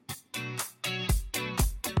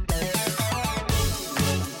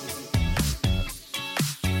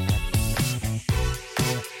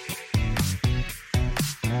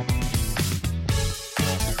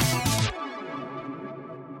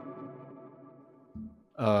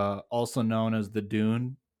also known as the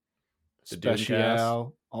Dune The Dune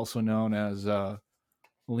Special, also known as Liam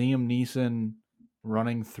Neeson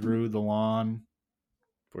running through the lawn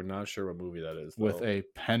We're not sure what movie that is, though. with a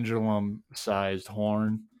pendulum-sized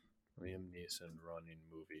horn. Liam Neeson running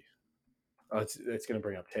movie. Oh, it's going to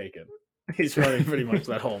bring up Taken. He's running pretty much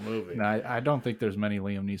that whole movie. No, I don't think there's many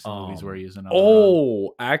Liam Neeson movies where he's in.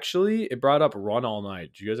 Actually, it brought up Run All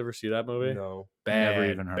Night. Did you guys ever see that movie? No. Never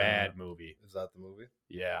even heard bad of it. movie. Is that the movie?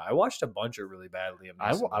 Yeah, I watched a bunch of really bad Liam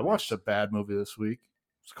Neeson I watched a bad movie this week.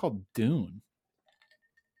 It's called Dune.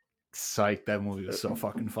 Psych, that movie was so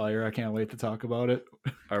fucking fire. I can't wait to talk about it.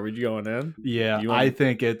 Are we going in? Yeah, I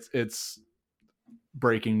think it's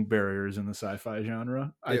breaking barriers in the sci-fi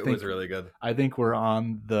genre. It was really good. I think we're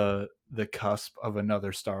on the cusp of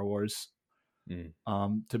another Star Wars.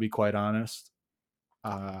 To be quite honest,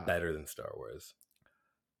 Better than Star Wars.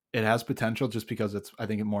 It has potential just because I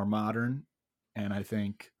think it's more modern, and I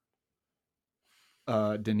think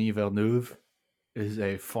Denis Villeneuve is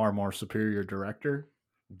a far more superior director.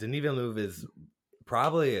 Denis Villeneuve is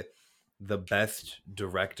probably the best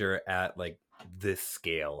director at like this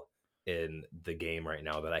scale in the game right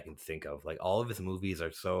now that I can think of. Like all of his movies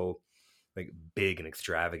are so like big and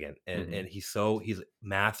extravagant, and he's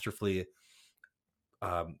masterfully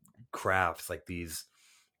crafts like these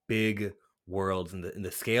big worlds, and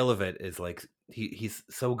the scale of it is like he's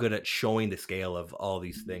so good at showing the scale of all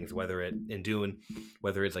these things, whether it in Dune,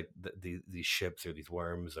 whether it's like these ships or these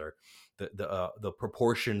worms or the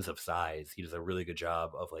proportions of size. He does a really good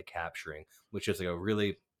job of like capturing, which is like a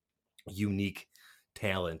really unique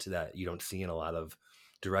talent that you don't see in a lot of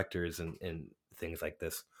directors and things like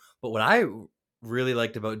this. But what I really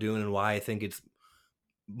liked about Dune and why I think it's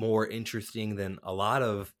more interesting than a lot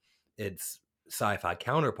of its sci-fi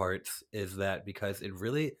counterparts is that because it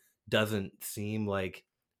really doesn't seem like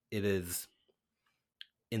it is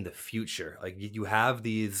in the future. Like you have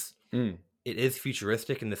these it is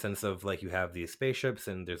futuristic in the sense of like you have these spaceships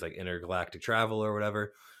and there's like intergalactic travel or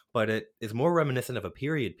whatever, but it is more reminiscent of a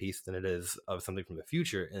period piece than it is of something from the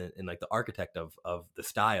future and like the architect of the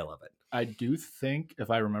style of it. I do think, if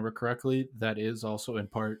I remember correctly, that is also in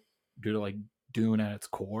part due to like Dune at its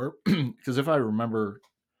core. Because if I remember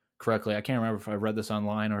correctly, I can't remember if I read this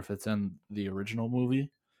online or if it's in the original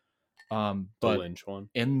movie. But the Lynch one.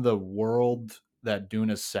 In the world that Dune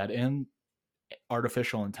is set in,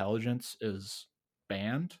 artificial intelligence is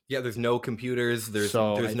banned. Yeah, there's no computers, there's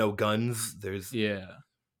no guns,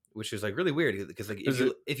 which is like really weird because like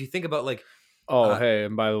if you think about like hey,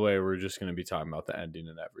 and by the way, we're just going to be talking about the ending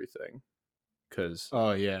and everything. Because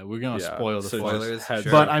we're gonna spoil the spoilers. Sure.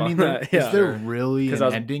 But I mean, is there really an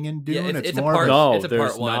ending in Dune? It's more part, no, it's a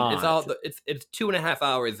part one. Not. It's 2.5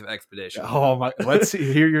 hours of expedition. Oh my! Let's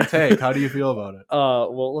hear your take. How do you feel about it?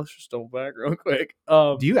 Well, let's just double back real quick.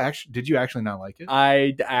 Did you actually not like it?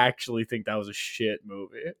 I actually think that was a shit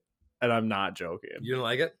movie, and I'm not joking. You didn't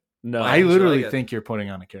like it? No, I literally think you're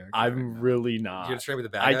putting on a character. I'm really not. You're straight with the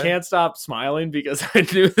bad I guy? can't stop smiling because I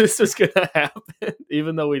knew this was gonna happen,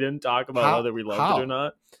 even though we didn't talk about whether we loved it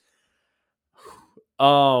or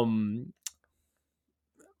not.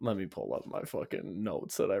 Let me pull up my fucking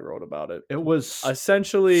notes that I wrote about it. It was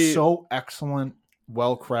essentially so excellent,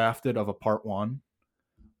 well crafted of a part one.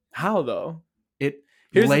 How though? It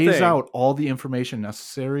lays out all the information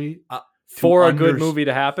necessary. For a good movie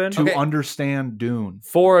to happen? To understand Dune.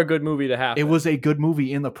 For a good movie to happen. It was a good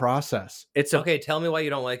movie in the process. It's okay. Tell me why you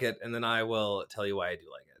don't like it, and then I will tell you why I do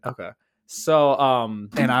like it. Okay. So,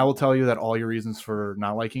 and I will tell you that all your reasons for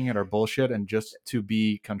not liking it are bullshit and just to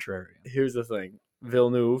be contrarian. Here's the thing.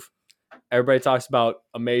 Villeneuve, everybody talks about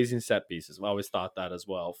amazing set pieces. I always thought that as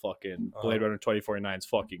well. Fucking Blade Runner 2049 is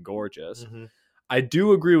fucking gorgeous. Mm-hmm. I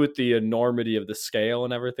do agree with the enormity of the scale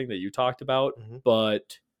and everything that you talked about,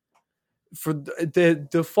 but for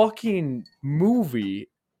the fucking movie,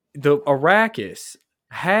 the Arrakis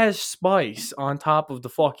has spice on top of the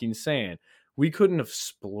fucking sand. We couldn't have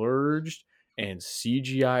splurged and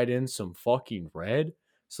CGI'd in some fucking red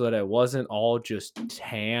so that it wasn't all just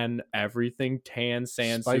tan everything, tan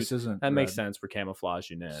sand Spice suits. Isn't that red. Makes sense for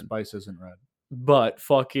camouflaging in. Spice isn't red. But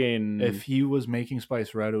fucking... If he was making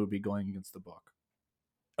spice red, it would be going against the book.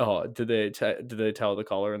 Oh, did they tell the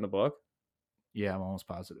color in the book? Yeah, I'm almost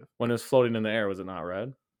positive. When it was floating in the air, was it not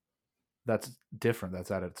red? That's different. That's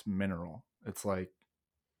at its mineral. It's like...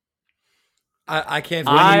 I can't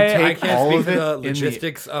I can't speak to the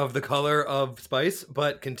logistics of the color of spice,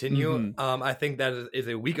 but continue. Mm-hmm. I think that is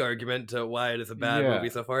a weak argument to why it is a bad movie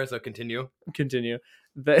so far, so continue.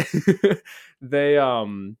 They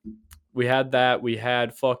we had that. We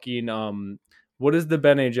had fucking what is the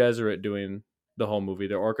Bene Gesserit doing? the whole movie.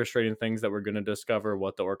 They're orchestrating things that we're going to discover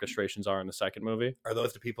what the orchestrations are in the second movie. Are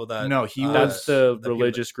those the people that? No, he That's the people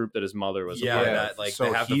religious group that his mother was. Yeah, a part of. that, like, so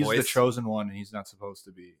they have the he's the voice. chosen one, and he's not supposed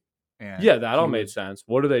to be. And Yeah, that all he made was sense.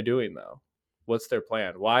 What are they doing though? What's their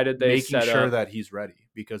plan? Why did they making set sure up? that he's ready,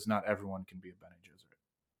 because not everyone can be a Bene Gesserit.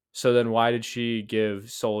 So then, why did she give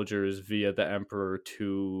soldiers via the Emperor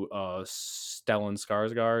to Stellan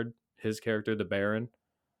Skarsgård, his character, the Baron?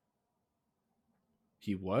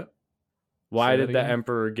 He what? Why Say did that the again?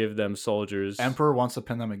 Emperor give them soldiers? Emperor wants to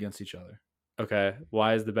pin them against each other. Okay.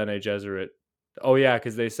 Why is the Bene Gesserit? Oh yeah,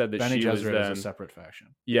 because they said that Bene she was Gesserit then. is a separate faction.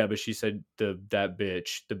 Yeah, but she said the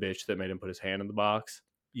bitch that made him put his hand in the box.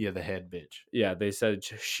 Yeah, the head bitch. Yeah, they said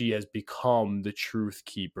she has become the truth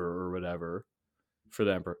keeper or whatever for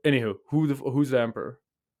the Emperor. Anywho, who's the Emperor?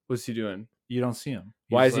 What's he doing? You don't see him.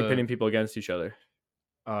 Why is He's he pinning people against each other?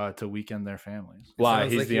 to weaken their families? Why?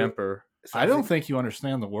 sounds He's like the you- Emperor. I don't think you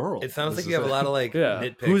understand the world. It sounds This like you is have a lot of like Yeah.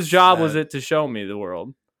 nitpicks. Whose job was that- it to show me the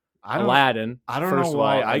world? I don't. Aladdin. I don't first know of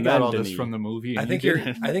why all, I and got then all this Denis. from the movie. I and think you you're.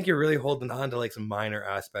 didn't. I think you're really holding on to like some minor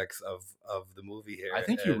aspects of the movie here. I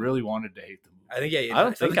think you and really wanted to hate the movie. I think yeah. I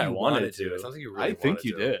don't it sounds think like I you wanted to. It sounds like you really. I think wanted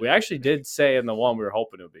you to. did. We actually did say in the one we were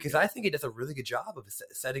hoping it would be. Because I think it does a really good job of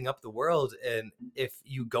setting up the world. And if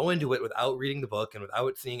you go into it without reading the book and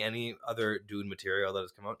without seeing any other Dune material that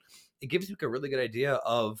has come out, it gives you a really good idea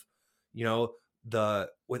of,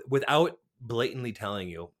 without blatantly telling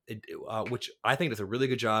you, which I think does a really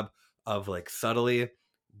good job of like subtly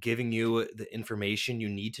giving you the information you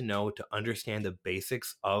need to know to understand the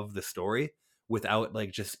basics of the story without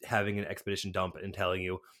like just having an expedition dump and telling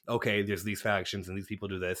you, okay, there's these factions and these people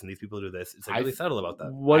do this and these people do this. It's like really subtle about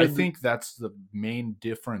that. I think that's the main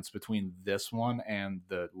difference between this one and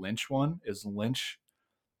the Lynch one. Is Lynch,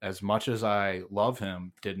 as much as I love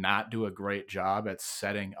him, did not do a great job at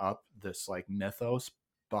setting up this like mythos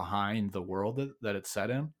behind the world that it's set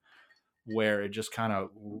in, where it just kind of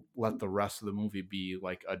let the rest of the movie be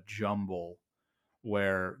like a jumble,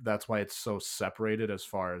 where that's why it's so separated as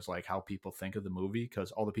far as like how people think of the movie,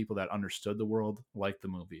 because all the people that understood the world liked the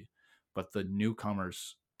movie, but the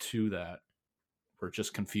newcomers to that were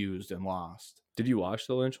just confused and lost. Did you watch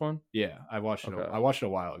the Lynch one? Yeah, I watched it. Okay. I watched it a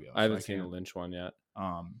while ago. I haven't so seen the can't- Lynch one yet.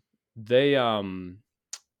 Um, They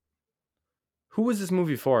who was this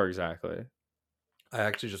movie for exactly? I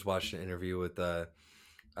actually just watched an interview with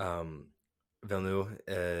Villeneuve,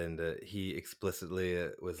 and he explicitly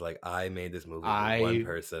was like, "I made this movie for one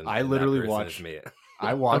person. I and that literally person watched- is me."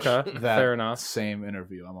 I watched Okay, that fair enough. same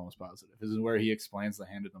interview. I'm almost positive. This is where he explains the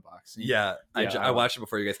hand in the box scene. Yeah, Yeah, I watched it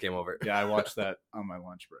before you guys came over. Yeah, I watched that on my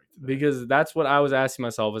lunch break today. Because that's what I was asking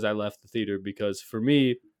myself as I left the theater. Because for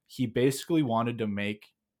me, He basically wanted to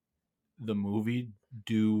make the movie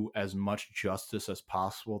do as much justice as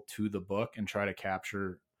possible to the book and try to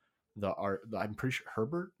capture the art. I'm pretty sure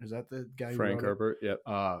Herbert, is that the guy? who Frank wrote it? Herbert, yep.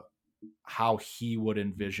 How he would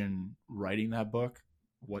envision writing that book,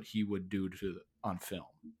 what he would do on film.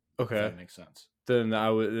 If Okay, that makes sense. then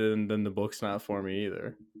then the book's not for me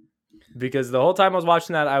either. Because the whole time I was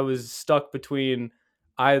watching that, I was stuck between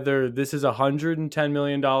either this is $110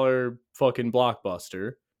 million fucking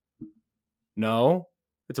blockbuster. No,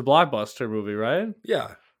 it's a blockbuster movie, right?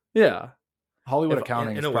 Yeah, Yeah. Hollywood If-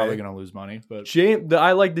 accounting in is a probably way. going to lose money, but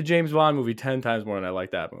I like the James Bond movie 10 times more than I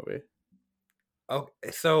like that movie.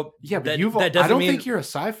 okay, so yeah, but that I doesn't don't mean think you're a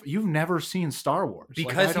sci-fi. You've never seen Star Wars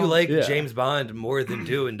because I you don't- like yeah. James Bond more than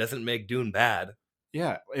Dune doesn't make Dune bad.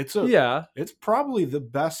 Yeah, it's Yeah, probably the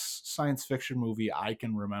best science fiction movie I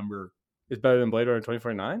can remember. it's better than Blade Runner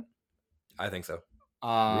 2049. I think so.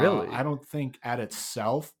 Really? I don't think at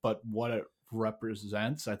itself, but what it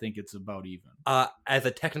represents, I think it's about even. As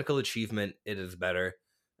a technical achievement, it is better.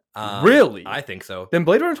 Really? I think so. Then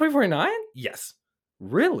Blade Runner 2049? Yes,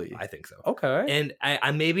 Really? I think so. Okay. And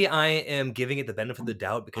I maybe I am giving it the benefit of the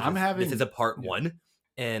doubt because this is a part yeah. one,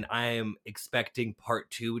 and I am expecting part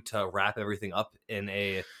two to wrap everything up in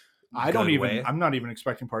a. good way. I'm not even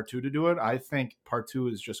expecting part 2 to do it. I think part 2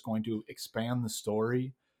 is just going to expand the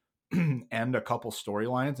story, end a couple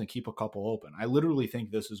storylines, and keep a couple open. I literally think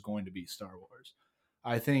this is going to be Star Wars.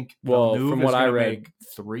 I think Well, Villeneuve from is what I gonna read- make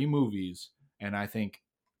 3 movies, and I think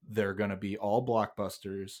they're going to be all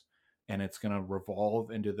blockbusters, and it's going to revolve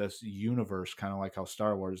into this universe, kind of like how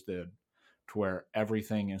Star Wars did, to where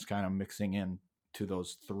everything is kind of mixing in to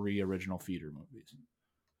those 3 original feeder movies.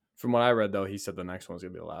 From what I read, though, he said the next one's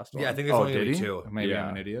gonna be the last one. Yeah, I think there's only gonna be did he? 2, Maybe Yeah. I'm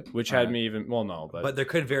an idiot. which All had right. me even no, but there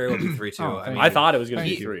could very well be 3 too. Oh, I thank mean, I thought it was gonna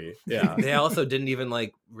Thank be you. 3. Yeah. they also didn't even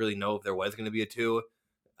like really know if there was going to be a 2,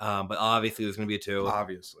 but obviously there's going to be a 2,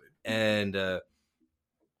 Obviously. and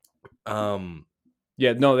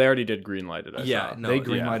Yeah, no, they already did greenlight it. Yeah, saw. no, they yeah.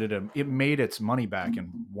 greenlighted him. It made its money back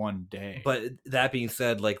in one day. But that being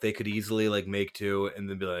said, like they could easily like make 2 and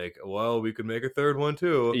then be like, well, we could make a 3rd one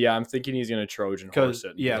too. Yeah, I'm thinking he's gonna Trojan horse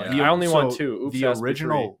it. Yeah, Like, I only want 2. Oops, the has to be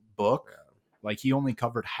original book, Yeah. like he only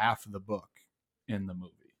covered half of the book in the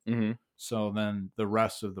movie. 3. Mhm. So then the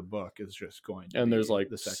rest of the book is just going to And be there's like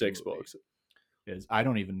the second 6 movie. books. I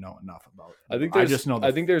don't even know enough about it. I just know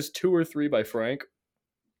I think there's 2 or 3 by Frank,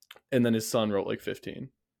 and then his son wrote like 15.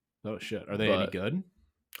 Oh shit, are they any But good?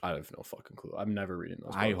 I have no fucking clue. I'm never reading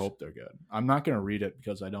those. I books. hope they're good. I'm not gonna read it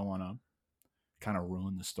because I don't want to kind of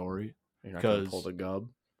ruin the story. You're not gonna 'cause- pull the gub.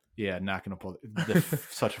 Yeah, not gonna pull.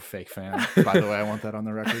 Such a fake fan. By the way, I want that on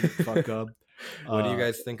the record. Fuck Gub. What do you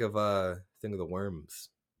guys think of the worms?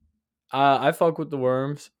 I fuck with the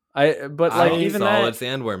worms. But like even solid that.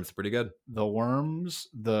 sandworms, pretty good. The worms,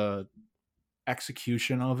 the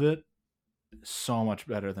execution of it, so much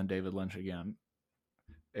better than David Lynch again.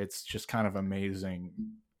 It's just kind of amazing.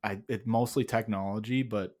 It mostly technology,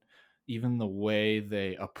 but even the way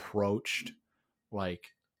they approached like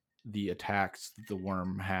the attacks that the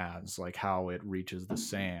worm has, like how it reaches the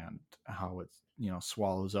sand, how it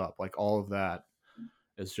swallows up, like all of that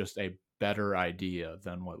is just a better idea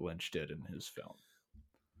than what Lynch did in his film.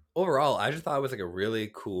 Overall, I just thought it was like a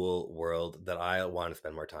really cool world that I want to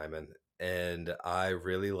spend more time in, and I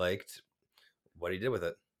really liked what he did with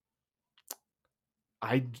it.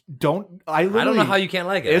 I don't know how you can't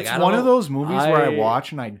like it. It's one of those movies where I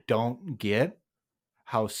watch and I don't get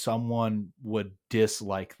how someone would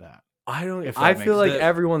dislike that. I don't. If I that feel makes like sense.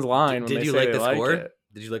 everyone's lying. Did when you they say like they the score? it.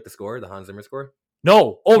 Did you like the score, the Hans Zimmer score?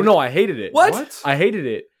 No. Oh no, I hated it. What? I hated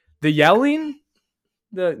it. The yelling.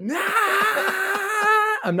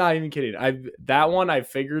 I'm not even kidding. That one I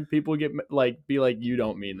figured people be like you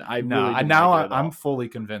don't mean that. I'm fully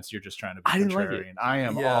convinced you're just trying to be I didn't like contrarian. it. I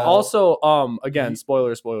am. Yeah. Also, again,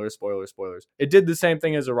 spoilers. It did the same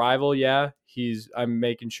thing as Arrival. Yeah, I'm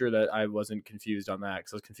making sure that I wasn't confused on that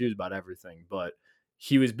because I was confused about everything. But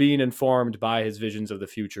he was being informed by his visions of the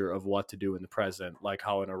future of what to do in the present, like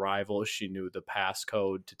how in Arrival she knew the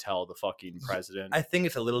passcode to tell the fucking president. I think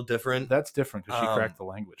it's a little different. That's different because she cracked the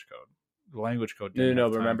language code. The language code. No.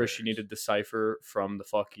 But remember, she needed the cipher from the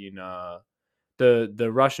fucking the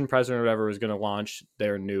Russian president or whatever was going to launch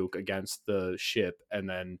their nuke against the ship, and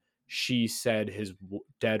then she said his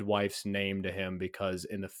dead wife's name to him because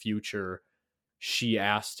in the future she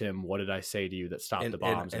asked him, "What did I say to you that stopped the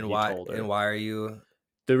bombs?" And he why? told her. And why are you?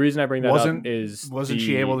 The reason I bring that up is wasn't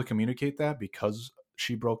she able to communicate that because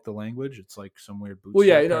she broke the language? It's like some weird bootstrap. Well,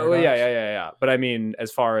 yeah, paradox. yeah. But I mean,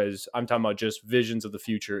 as far as I'm talking about, just visions of the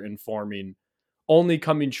future informing, only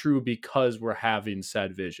coming true because we're having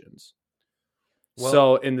said visions. Well,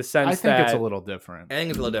 so in the sense I think that it's a little different. I think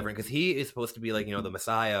it's a little different because he is supposed to be like the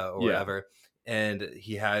Messiah or whatever, and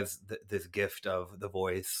he has this gift of the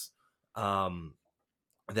voice.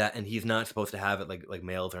 And he's not supposed to have it, like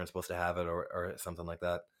males aren't supposed to have it or something like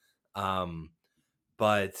that.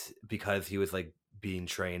 But because he was like being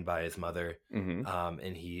trained by his mother,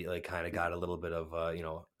 and he like kind of got a little bit of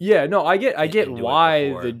yeah, no, I get why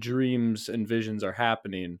before. the dreams and visions are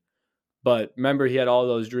happening, but remember he had all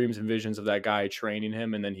those dreams and visions of that guy training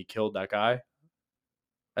him, and then he killed that guy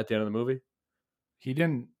at the end of the movie. He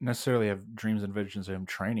didn't necessarily have dreams and visions of him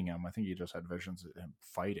training him. I think he just had visions of him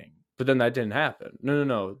fighting. But then that didn't happen.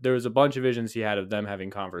 No. There was a bunch of visions he had of them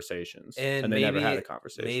having conversations, and they never had a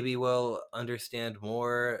conversation. Maybe we'll understand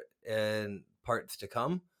more in parts to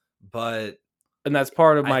come, and that's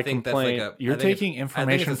part of my I think complaint. That's You're taking it's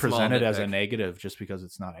information a small presented as a nitpick. negative just because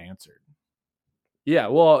it's not answered. Yeah,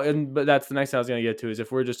 well, but that's the next thing I was going to get to is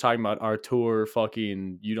if we're just talking about Artur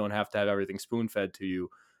fucking, you don't have to have everything spoon-fed to you.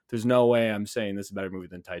 There's no way I'm saying this is a better movie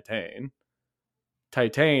than Titan.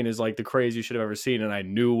 Titan is like the craziest shit I've ever seen, and I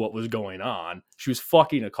knew what was going on. She was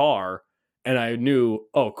fucking a car, and I knew,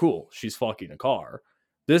 oh, cool, she's fucking a car.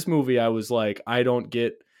 This movie, I was like, I don't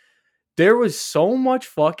get... There was so much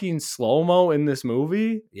fucking slow-mo in this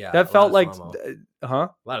movie. Yeah, that felt like... a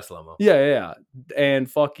lot of slow-mo. Yeah.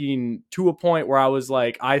 And fucking to a point where I was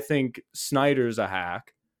like, I think Snyder's a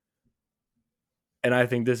hack. And I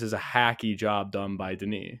think this is a hacky job done by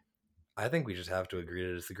Denis. I think we just have to agree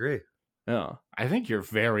to disagree. Yeah. I think you're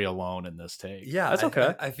very alone in this take. Yeah, that's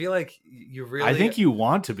okay. I feel like you really... I think you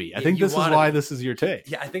want to be. I Yeah, think you this is wanna why be. this is your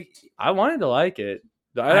take. Yeah, I think... I wanted to like it.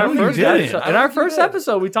 In I don't think you did. in our first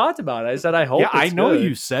episode, we talked about it. I said, I hope Yeah, I it's know good.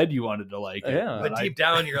 you said you wanted to like it. Yeah. But I- deep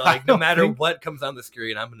down, you're I like, no don't matter think- what comes on the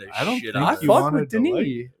screen, I'm going to I don't shit think on I it. you fuck wanted with to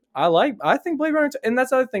Denis. I think Blade Runner, and that's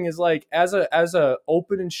the other thing is like as a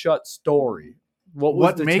open and shut story, What was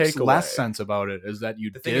what the makes less takeaway? sense about it is that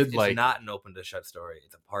you The thing is, did it's like not an open to shut story.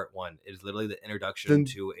 It's a part one. It is literally the introduction Then-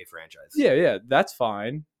 to a franchise. Yeah, that's fine. To a franchise. Yeah, that's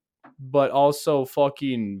fine. But also,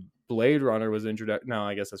 fucking Blade Runner was introduced. No,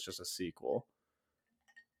 I guess that's just a sequel.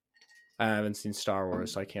 I haven't seen Star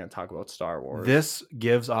Wars, so I can't talk about Star Wars. this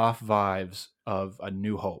gives off vibes of A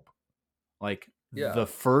New Hope. Like Yeah. the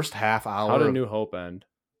first half hour. How did New Hope end?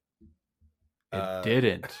 It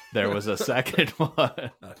didn't. There was a second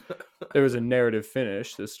one. There was a narrative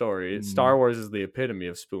finish. The story. Star Wars is the epitome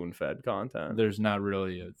of spoon-fed content. There's not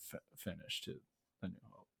really a finish to A New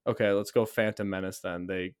Hope. Okay, let's go Phantom Menace then.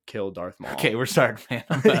 They kill Darth Maul. Okay, we're starting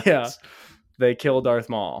Phantom Menace. Yeah, they kill Darth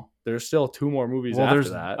Maul. There's still 2 more movies Well, after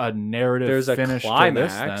there's that. a narrative There's a finish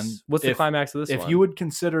climax. to this, then. What's the climax of this If one? you would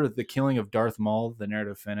consider the killing of Darth Maul the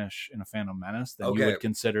narrative finish in A Phantom Menace, then you Okay. would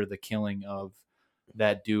consider the killing of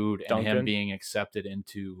that dude and him Duncan? being accepted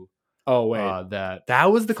into Oh wait, that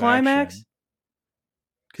was the faction. climax?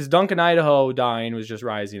 Because Duncan Idaho dying was just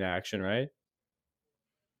rising action, right?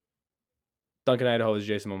 Duncan Idaho is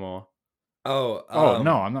Jason Momoa. Oh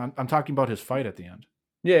no, I'm not. I'm talking about his fight at the end.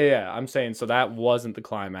 Yeah. I'm saying so that wasn't the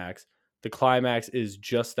climax. The climax is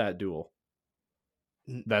just that duel.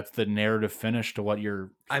 That's the narrative finish to what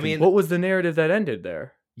you're. I mean, What was the narrative that ended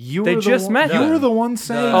there? They just met You him. were the one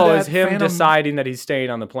saying. Oh, that it's him Phantom... deciding that he's staying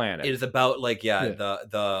on the planet. it is about like Yeah.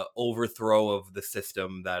 the overthrow of the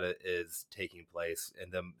system that it is taking place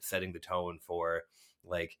and them setting the tone for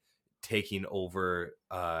like taking over.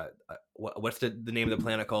 What's the name of the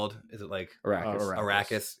planet called? Is it like Arrakis.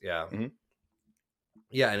 Arrakis? Yeah. Mhm.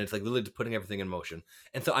 Yeah, and it's like literally putting everything in motion.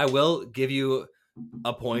 And so I will give you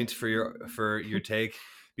a point for your take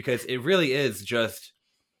because it really is just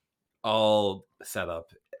all set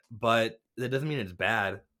up, but that doesn't mean it's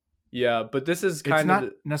bad. Yeah, but this is It's kind not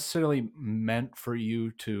of necessarily meant for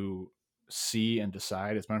you to see and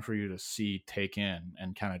decide. It's meant for you to see, take in,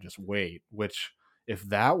 and kind of just wait. Which, if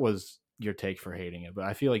that was your take for hating it, but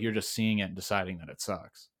I feel like you're just seeing it and deciding that it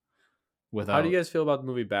sucks. Without How do you guys feel about the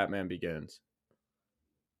movie Batman Begins?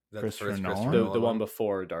 That's Christopher first Nolan? The one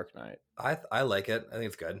before Dark Knight. I like it. I think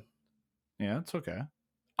it's good. Yeah, it's okay.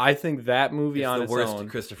 I think that movie It's on the its worst own.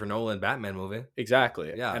 Christopher Nolan Batman movie.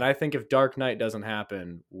 Exactly. Yeah. And I think if Dark Knight doesn't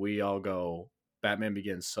happen, we all go Batman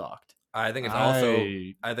Begins sucked. I think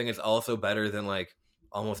it's also better than like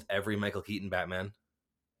almost every Michael Keaton Batman.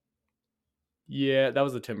 Yeah, that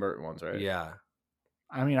was the Tim Burton ones, right? Yeah.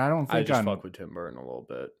 I mean, I don't I think just I'm. fuck with Tim Burton a little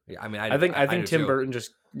bit. Yeah, I mean, I think do Tim too. Burton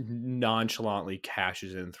just nonchalantly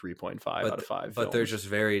cashes in 3.5 out of 5. But they're just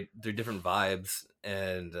they're different vibes,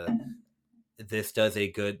 and this does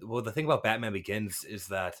a good. Well, the thing about Batman Begins is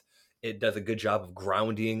that it does a good job of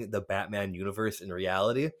grounding the Batman universe in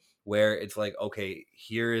reality, where it's like, okay,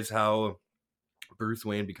 here is how Bruce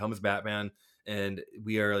Wayne becomes Batman, and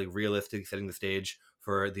we are like realistic setting the stage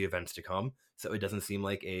for the events to come. So it doesn't seem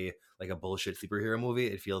like a bullshit superhero movie.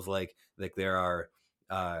 It feels like there are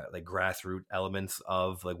like grassroots elements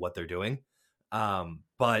of like what they're doing,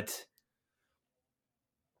 but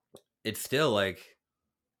it's still like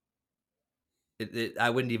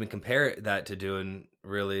I wouldn't even compare that to Dune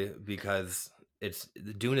really, because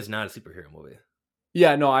Dune is not a superhero movie.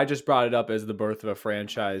 Yeah, no, I just brought it up as the birth of a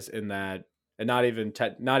franchise in that, and not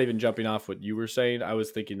even jumping off what you were saying. I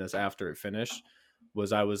was thinking this after it finished.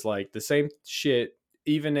 I was like, the same shit,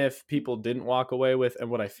 even if people didn't walk away with, and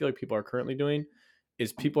what I feel like people are currently doing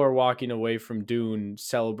is people are walking away from Dune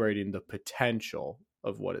celebrating the potential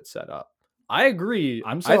of what it set up. I agree.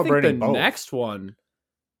 I'm I think celebrating the both. next one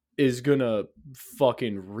is gonna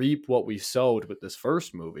fucking reap what we sowed with this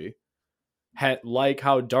first movie. Like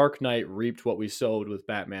how Dark Knight reaped what we sowed with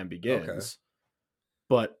Batman Begins. Okay.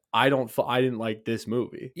 But I didn't like this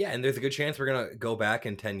movie. Yeah, and there's a good chance we're gonna go back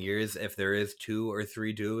in 10 years if there is 2 or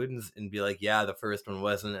 3 Dunes and be like, yeah, the first one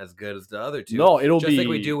wasn't as good as the other 2. No, it'll just be like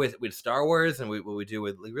we do with Star Wars, and what we do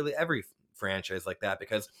with like really every franchise like that.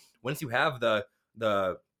 Because once you have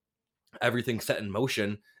the everything set in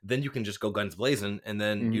motion, then you can just go guns blazing, and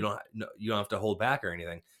then you don't have to hold back or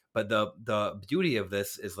anything. But the beauty of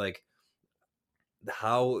this is like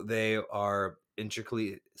how they are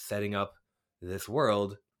intricately setting up this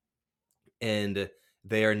world, and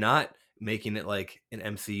they are not making it like an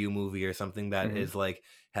MCU movie or something that is like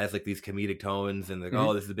has like these comedic tones and like,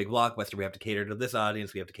 oh, this is a big blockbuster, we have to cater to this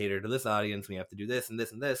audience, we have to cater to this audience, we have to do this and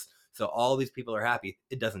this and this, so all these people are happy.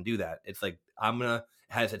 It doesn't do that. It's like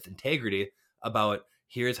has its integrity about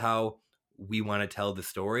here's how we want to tell the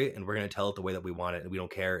story, and we're going to tell it the way that we want it, and we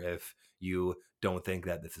don't care if you don't think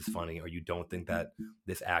that this is funny, or you don't think that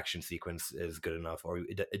this action sequence is good enough, or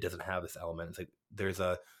it doesn't have this element. It's like there's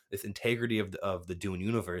this integrity of the Dune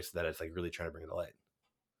universe that it's like really trying to bring to light.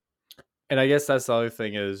 And I guess that's the other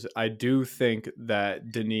thing is I do think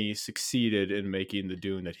that Denis succeeded in making the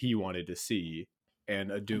Dune that he wanted to see, and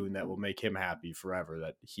a Dune that will make him happy forever,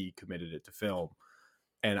 that he committed it to film.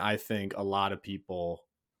 And I think a lot of people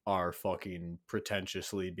are fucking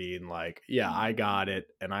pretentiously being like, yeah, I got it,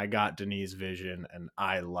 and I got Denis' vision, and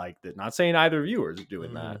I liked it. Not saying either of you are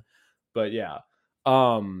doing that, but yeah.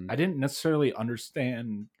 I didn't necessarily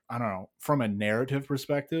understand, I don't know, from a narrative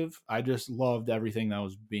perspective, I just loved everything that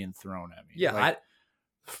was being thrown at me. Yeah, like,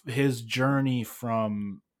 his journey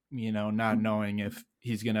from, not knowing if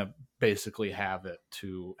he's gonna basically have it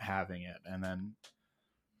to having it, and then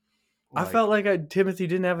I felt like Timothy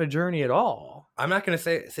didn't have a journey at all. I'm not gonna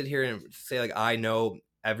sit here and say like I know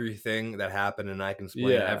everything that happened and I can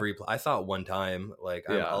explain every. I saw it one time. Like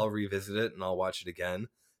I'll revisit it and I'll watch it again,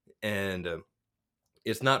 and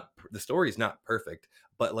it's not, the story is not perfect,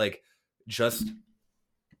 but like just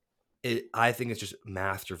it. I think it's just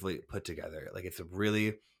masterfully put together. Like it's a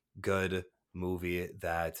really good movie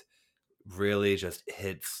that really just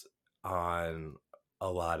hits on a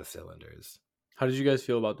lot of cylinders. How did you guys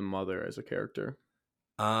feel about the mother as a character?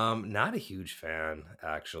 Not a huge fan,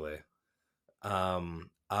 actually.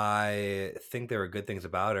 I think there were good things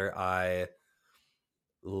about her. I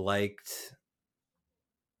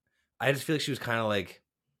just feel like she was kind of like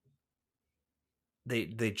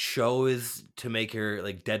they chose to make her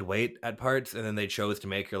like dead weight at parts, and then they chose to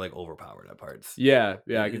make her like overpowered at parts. Yeah,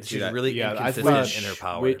 I can see She's that. really I inconsistent in her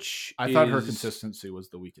power. I thought her consistency was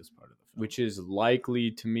the weakest part of the film. Which is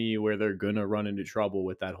likely to me where they're gonna run into trouble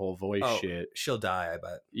with that whole voice shit. She'll die, I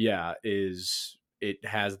bet. Yeah, it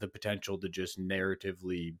has the potential to just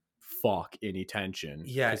narratively fuck any tension.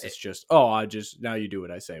 Yeah, it's just now you do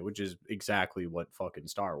what I say, which is exactly what fucking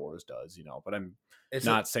Star Wars does, But I'm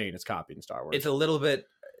not saying it's copying Star Wars. It's a little bit.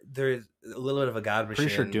 There's a little bit of a god machine.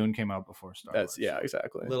 Pretty sure Dune came out before Star Wars. Yeah,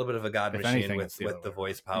 exactly. A little bit of a god If machine anything, with the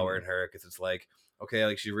voice power in her, because it's like, okay,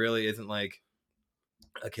 like she really isn't like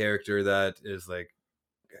a character that is like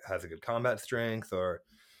has a good combat strength or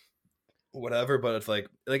whatever, but it's like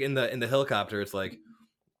in the helicopter, it's like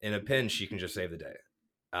in a pinch she can just save the day.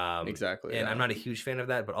 Exactly. And I'm not a huge fan of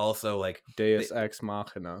that, but also like Deus Ex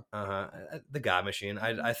Machina. The God Machine.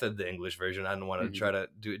 I said the English version. I didn't want to try to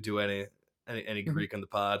do any Greek on the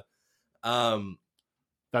pod.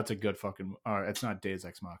 That's a good fucking. It's not Deus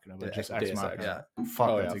Ex Machina, but just Ex Machina. Yeah.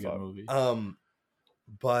 Fuck, that's a good movie.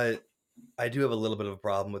 But I do have a little bit of a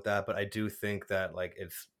problem with that. But I do think that like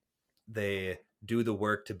they do the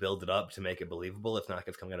work to build it up to make it believable. It's not like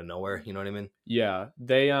it's coming out of nowhere. You know what I mean? Yeah.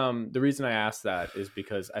 They the reason I asked that is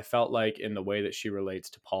because I felt like in the way that she relates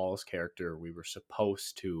to Paul's character, we were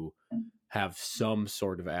supposed to have some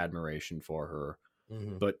sort of admiration for her.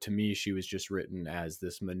 Mm-hmm. But to me, she was just written as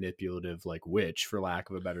this manipulative like witch, for lack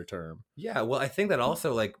of a better term. Yeah, well, I think that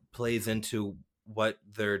also like plays into what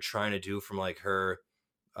they're trying to do from like her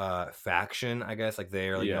faction, I guess. Like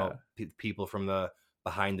they're like people from the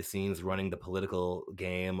behind the scenes running the political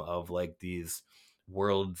game of like these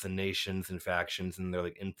worlds and nations and factions, and they're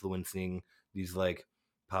like influencing these like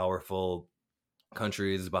powerful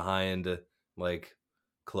countries behind like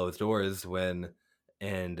closed doors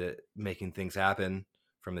and making things happen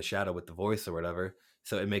from the shadow with the voice or whatever.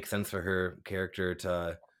 So it makes sense for her character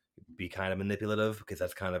to be kind of manipulative, because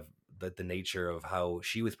that's kind of the nature of how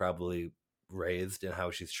she was probably raised and how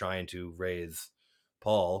she's trying to raise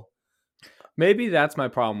Paul. Maybe that's my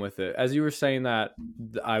problem with it. As you were saying that,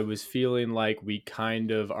 I was feeling like we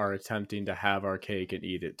kind of are attempting to have our cake and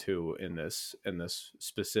eat it too in this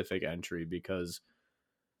specific entry, because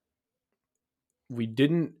we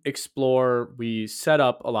didn't explore. We set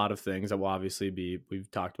up a lot of things that will obviously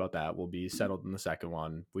we've talked about that, will be settled in the second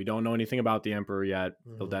one. We don't know anything about the Emperor yet.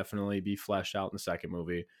 Mm-hmm. He'll definitely be fleshed out in the second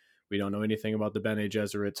movie. We don't know anything about the Bene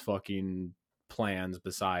Gesserit's fucking plans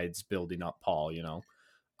besides building up Paul,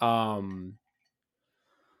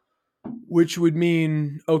 which would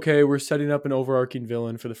mean, okay, we're setting up an overarching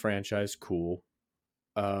villain for the franchise. Cool.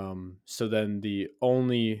 So then the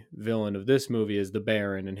only villain of this movie is the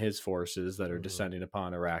Baron and his forces that are descending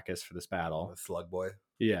upon Arrakis for this battle. The Slug Boy.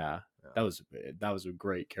 Yeah. That was a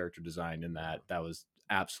great character design in that. That was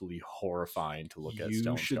absolutely horrifying to look at.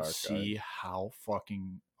 You should see how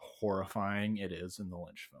fucking horrifying it is in the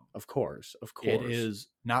Lynch film. Of course. It is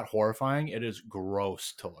not horrifying. It is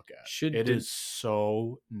gross to look at. It is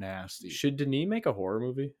so nasty. Should Denis make a horror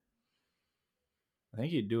movie? I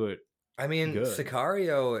think he'd do it. I mean, good.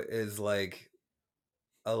 Sicario is like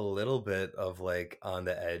a little bit of like on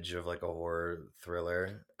the edge of like a horror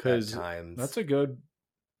thriller at times. That's a good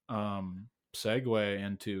segue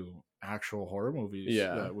into actual horror movies.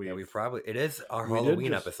 Yeah. that Yeah, we probably it is our we did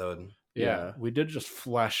Halloween just- episode. Yeah, we did just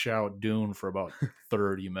flesh out Dune for about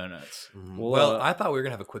 30 minutes. Well, I thought we were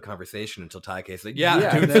gonna have a quick conversation until Ty K said, "Yeah,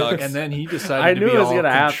 and Dune then, sucks." and then he decided I to knew be it was all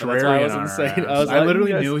gonna happen. That's why I contrarian wasn't on our saying- ass. I was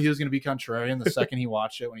literally like, knew he was going to be contrarian the second he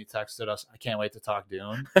watched it when he texted us, I can't wait to talk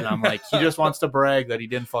Dune. And I'm like, he just wants to brag that he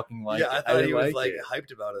didn't fucking like I it. thought I he was like like it.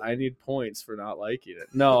 hyped about it. I need points for not liking it.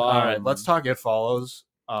 No, All right, let's talk It Follows.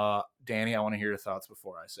 Danny, I want to hear your thoughts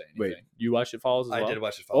before I say anything. Wait, you watched It Follows as well? I did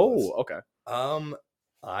watch it. Follows. Oh, okay.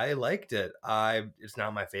 I liked it. It's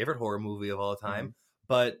not my favorite horror movie of all time,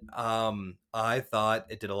 but I thought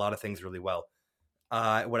it did a lot of things really well.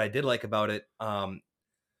 What I did like about it,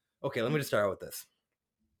 okay, let me just start out with this.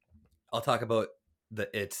 I'll talk about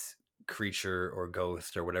the it creature or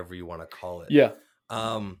ghost or whatever you want to call it. Yeah.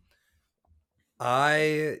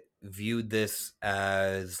 I viewed this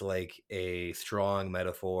as like a strong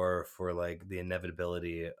metaphor for like the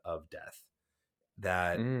inevitability of death.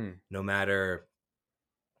 That no matter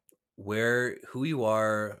who you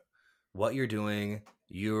are, what you're doing,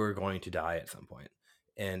 you're going to die at some point.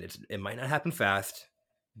 And it might not happen fast,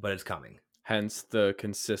 but it's coming. Hence the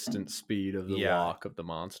consistent speed of the walk of the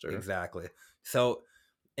monster. Exactly. So,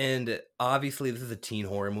 and obviously this is a teen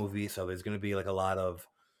horror movie, so there's going to be like a lot of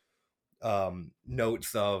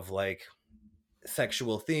notes of like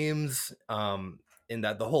sexual themes, in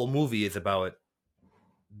that the whole movie is about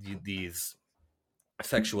these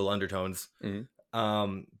sexual undertones.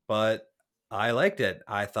 But I liked it.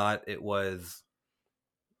 I thought it was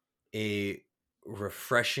a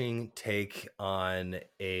refreshing take on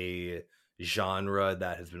a genre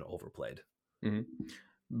that has been overplayed.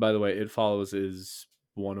 By the way, It Follows is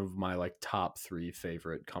one of my like top 3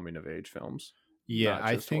 favorite coming of age films. Yeah, Not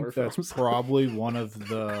I just think horror that's films. probably one of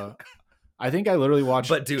the. I think I literally watched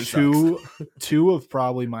But Dune two of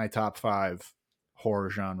probably my top 5 horror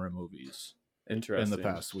genre movies Interesting. in the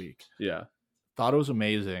past week. Yeah. Thought it was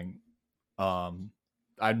amazing.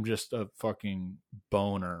 I'm just a fucking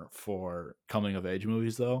boner for coming of age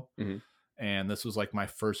movies though. And this was like my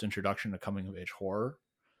first introduction to coming of age horror,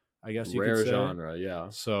 I guess you Rare could say. genre, yeah.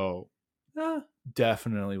 So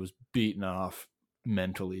definitely was beaten off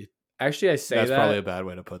mentally. Actually, I say that's that. probably a bad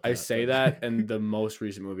way to put that. I say that, and the most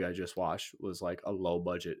recent movie I just watched was like a low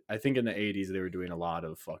budget. I think in the 80s they were doing a lot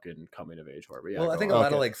of fucking coming of age horror. But yeah, well, I think on. a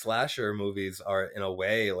lot of like slasher movies are in a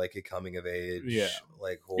way like a coming of age,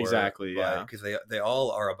 like horror. Exactly, yeah, because they all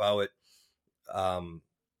are about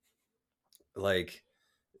like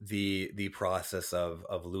the process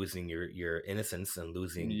of losing your innocence and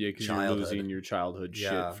losing childhood. You're losing your childhood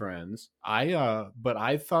shit friends. But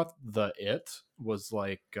I thought the It was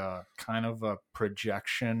like kind of a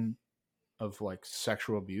projection of like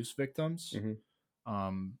sexual abuse victims.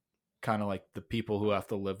 Kind of like the people who have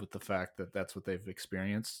to live with the fact that that's what they've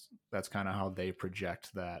experienced. That's kind of how they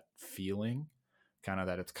project that feeling, kind of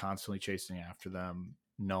that it's constantly chasing after them.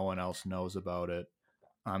 No one else knows about it.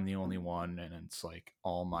 I'm the only one, and it's like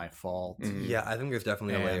all my fault. Yeah, I think there's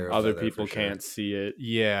definitely a layer of other that people for sure. can't see it.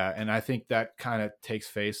 Yeah, and I think that kind of takes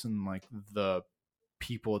face in like the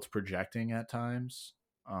people it's projecting at times,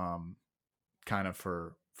 kind of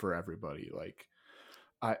for everybody. Like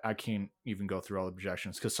I can't even go through all the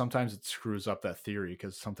projections because sometimes it screws up that theory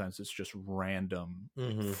because sometimes it's just random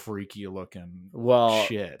freaky looking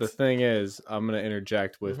shit. The thing is, I'm going to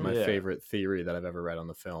interject with my favorite theory that I've ever read on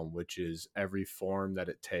the film, which is every form that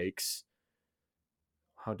it takes.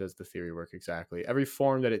 How does the theory work exactly? Every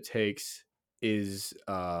form that it takes is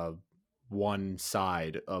one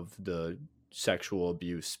side of the sexual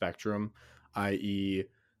abuse spectrum, i.e.,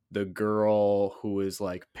 the girl who is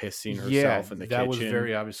like pissing herself in the kitchen. That was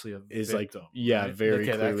very obviously a is victim, like right? very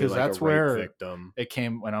clearly because like that's a rape where victim. It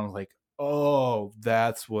came when I was like, oh,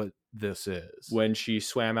 that's what this is. When she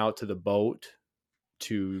swam out to the boat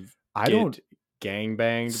to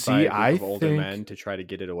gangbanged see. by a group of older think, men to try to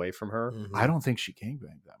get it away from her. I don't think she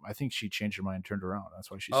gangbanged them. I think she changed her mind and turned around.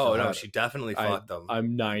 That's why she. She definitely fucked them.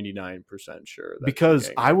 I'm 99% sure that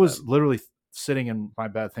because I was literally sitting in my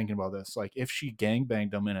bed thinking about this. Like, if she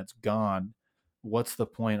gangbanged them and it's gone, what's the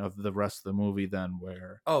point of the rest of the movie then?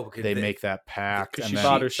 Where they make that pact and she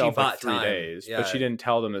bought herself like 3 time. days, but she didn't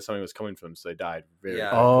tell them that something was coming from them, so they died very quickly.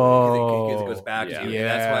 Because it goes back to you.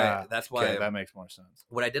 Yeah, that's why that makes more sense.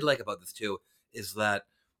 What I did like about this too is that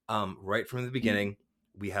right from the beginning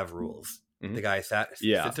we have rules. The guy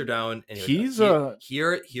sits her down and he's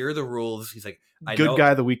here are the rules. He's like, good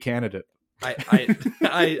guy, the weak candidate. He's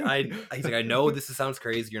like, I know this sounds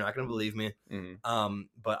crazy. You're not going to believe me.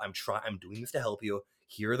 But I'm doing this to help you.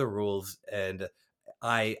 Here are the rules. And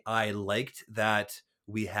I liked that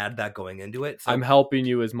we had that going into it. So I'm helping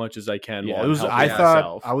you as much as I can. Yeah, while it was. I'm I helping thought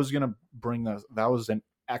myself. I was gonna bring that was an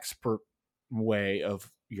expert way of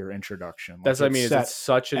your introduction. Like, That's what I it mean. set It's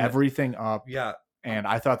such an everything up. yeah, And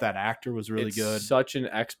I thought that actor was really it's good. such an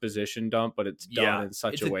exposition dump, but it's done Yeah, in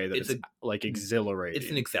such it's a a- way that it's it's like exhilarating.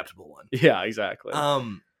 it's an acceptable one. Yeah, exactly.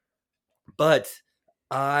 But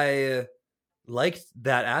I liked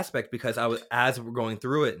that aspect because as we're going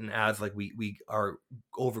through it, and as like we are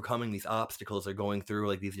overcoming these obstacles, or going through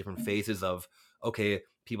like these different phases of, okay,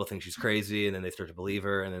 people think she's crazy, and then they start to believe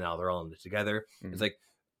her, and then now they're all in it together. Mhm. It's like,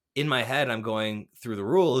 in my head, I'm going through the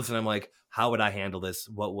rules, and I'm like, how would I handle this?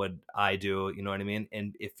 What would I do? You know what I mean?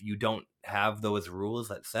 And if you don't have those rules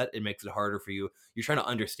that set, it makes it harder for you. You're trying to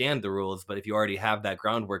understand the rules, but if you already have that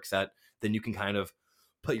groundwork set, then you can kind of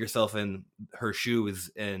put yourself in her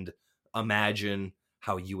shoes and imagine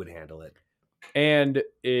how you would handle it. And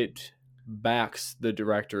it backs the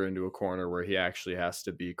director into a corner where he actually has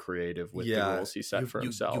to be creative with the rules he set for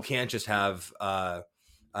himself. You can't just have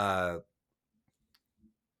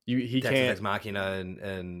he Deus can't Ex Machina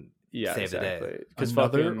and yeah, save the day. exactly. Because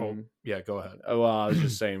Another. fucking Yeah, go ahead. well, I was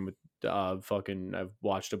just saying with fucking I've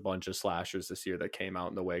watched a bunch of slashers this year that came out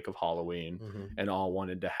in the wake of Halloween, and all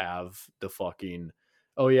wanted to have the fucking,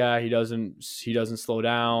 oh yeah, he doesn't slow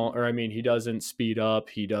down, or I mean he doesn't speed up,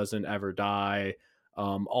 he doesn't ever die.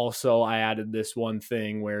 Also, I added this one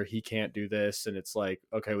thing where he can't do this, and it's like,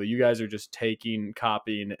 okay, well, you guys are just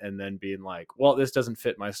copying, and then being like, well, this doesn't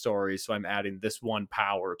fit my story, so I'm adding this one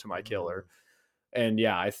power to my killer. And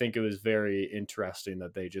yeah, I think it was very interesting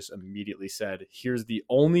that they just immediately said, here's the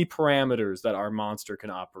only parameters that our monster can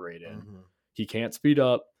operate in. He can't speed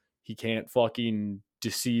up. He can't fucking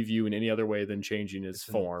deceive you in any other way than changing his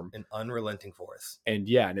form. An unrelenting force. And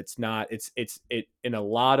yeah, and it's not, it in a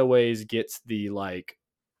lot of ways gets the like,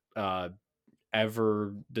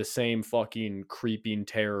 ever the same fucking creeping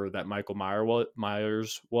terror that Michael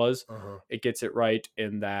Myers was. It gets it right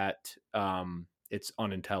in that it's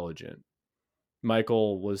unintelligent.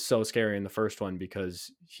 Michael was so scary in the first one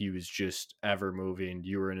because he was just ever moving.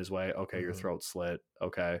 You were in his way. Okay, your throat slit.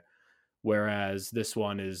 Okay. Whereas this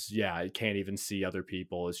one is, yeah, it can't even see other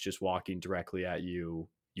people. It's just walking directly at you.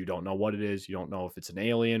 You don't know what it is. You don't know if it's an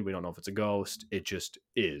alien. We don't know if it's a ghost. It just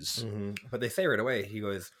is. But they say right away, he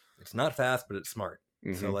goes, it's not fast, but it's smart.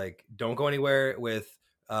 So like, don't go anywhere with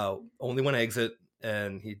only one exit.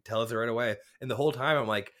 And he tells her right away. And the whole time I'm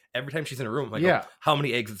like, every time she's in a room, I'm like, Yeah. oh, how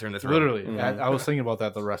many exits are in this room? Literally, I was thinking about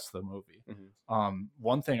that the rest of the movie.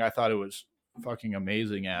 One thing I thought it was fucking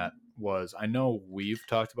amazing at was, I know we've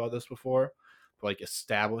talked about this before, but like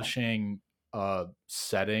establishing a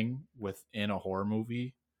setting within a horror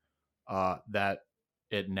movie that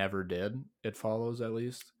it never did. It follows, at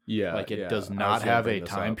least. Yeah. Like, it does not have a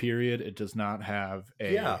time period. It does not have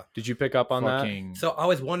a. Yeah. Did you pick up on that? So I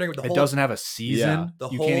was wondering, It doesn't have a season. Yeah.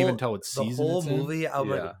 You can't even tell what season. The whole it's in. movie, I'm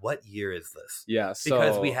like, what year is this? Yeah.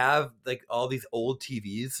 Because we have like all these old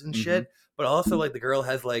TVs and shit, but also like the girl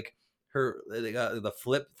has like her the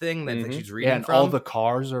flip thing that like, she's reading and from. all the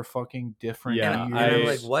cars are fucking different. Yeah, and I'm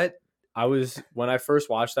like, what? When I first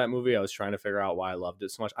watched that movie, I was trying to figure out why I loved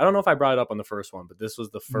it so much. I don't know if I brought it up on the first one, but this was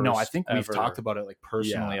the first. No, I think we've ever, talked about it like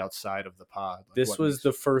personally outside of the pod. Like, this was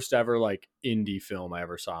the first ever like indie film I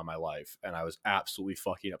ever saw in my life, and I was absolutely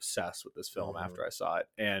fucking obsessed with this film after I saw it.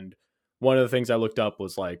 And one of the things I looked up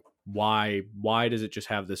was like, why does it just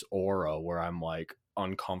have this aura where I'm like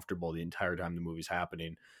uncomfortable the entire time the movie's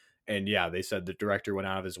happening? And yeah, they said the director went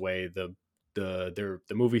out of his way. The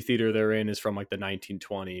movie theater they're in is from like the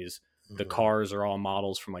 1920s. The cars are all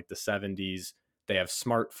models from like the 70s. They have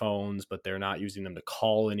smartphones, but they're not using them to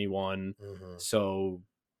call anyone. So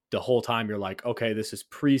the whole time you're like, okay, this is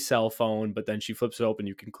pre-cell phone, but then she flips it open,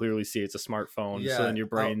 you can clearly see it's a smartphone. So then your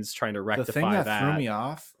brain's trying to rectify that. The thing that threw me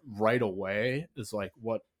off right away is like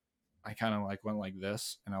what I kind of like went like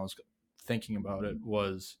this, and I was thinking about it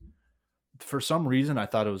was, for some reason I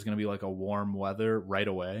thought it was going to be like a warm weather right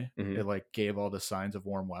away. It like gave all the signs of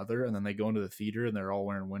warm weather, and then they go into the theater and they're all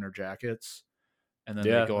wearing winter jackets, and then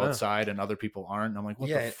they go outside and other people aren't, and I'm like, what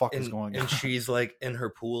the fuck is going on? And she's like in her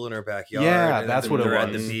pool in her backyard. Yeah, that's what it was.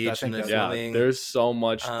 At the beach, and there's so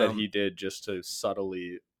much that he did just to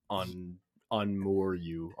subtly unmoor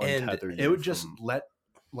you, untether you. It would just let,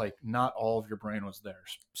 like, not all of your brain was there.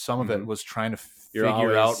 Some of it was trying to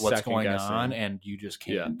figure out what's going on, and you just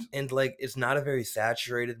can't. And like, it's not a very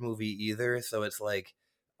saturated movie either, so it's like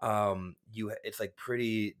it's like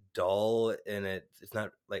pretty dull, and it's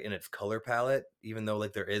not like in its color palette, even though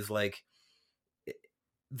like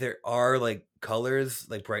there are like colors,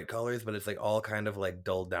 like bright colors, but it's like all kind of like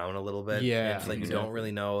dulled down a little bit. Yeah, it's like you don't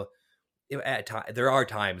really know. There are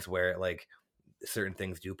times where like certain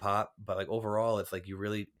things do pop, but like overall, it's like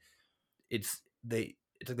it's like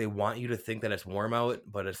they want you to think that it's warm out,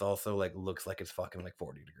 but it's also like looks like it's fucking like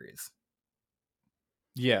 40 degrees.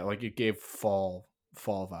 Yeah, like it gave fall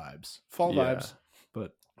vibes. Fall Yeah. vibes,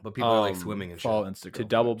 but people are like swimming and fall shit. Instagram To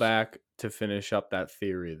double vibes. back to finish up that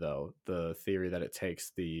theory, though, the theory that it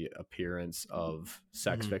takes the appearance of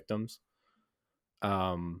sex victims.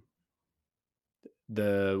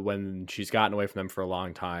 When she's gotten away from them for a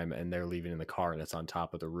long time and they're leaving in the car and it's on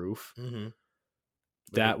top of the roof,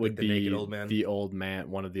 that would the be naked old man. the old man,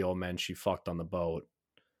 one of the old men she fucked on the boat.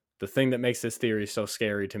 The thing that makes this theory so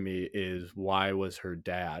scary to me is, why was her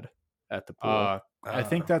dad at the pool? I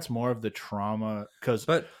think that's more of the trauma, because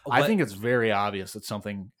But I think it's very obvious that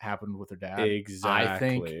something happened with her dad.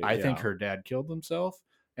 Exactly. I think her dad killed himself,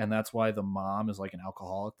 and that's why the mom is like an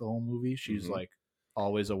alcoholic the whole movie. She's like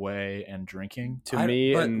always away and drinking.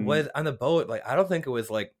 Was on the boat, like I don't think it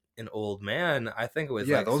was like an old man. I think it was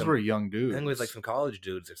like those were young dudes. I think it was like some college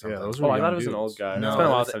dudes or something. Yeah, those were I thought it was dudes. an old guy. No, it's been a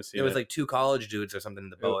while since I've seen it. It was like 2 college dudes or something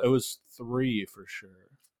in the boat. It was 3 for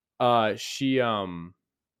sure. She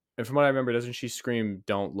and from what I remember, doesn't she scream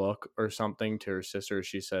 "Don't look" or something to her sister?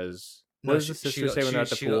 She says, "What does the sister say when they're at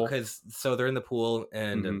the pool?" So they're in the pool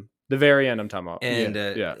and the very end. I'm talking about, and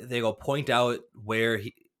they go point out where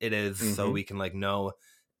it is so we can like know.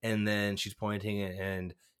 And then she's pointing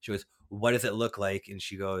and she goes, "What does it look like?" And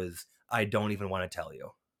she goes, "I don't even want to tell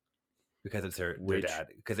you," because it's their dad,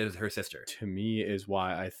 because it is her sister. To me, is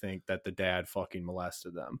why I think that the dad fucking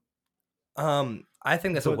molested them. I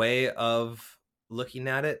think that's a way of looking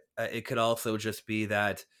at it. It could also just be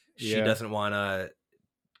that she doesn't want to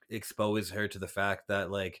expose her to the fact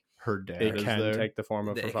that like her dad it can take the form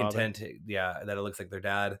of her father. That it looks like their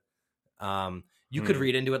dad. You could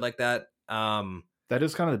read into it like that. That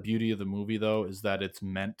is kind of the beauty of the movie, though, is that it's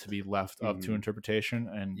meant to be left up to interpretation,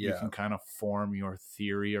 and you can kind of form your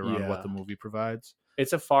theory around what the movie provides.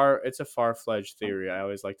 It's a far-fledged theory. I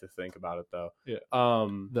always like to think about it, though. Yeah.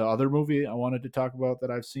 The other movie I wanted to talk about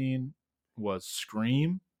that I've seen was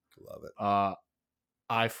Scream. Love it.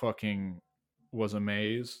 I fucking was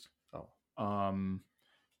amazed.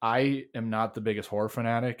 I am not the biggest horror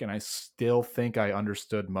fanatic, and I still think I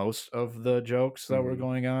understood most of the jokes that were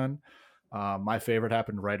going on. My favorite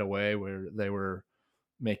happened right away, where they were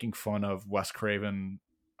making fun of Wes Craven.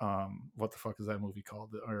 What the fuck is that movie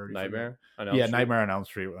called? Nightmare on Elm Street. Nightmare on Elm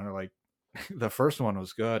Street. And they're like, the first one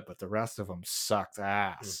was good, but the rest of them sucked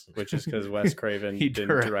ass. Which is because Wes Craven didn't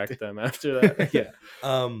direct them after that. Yeah.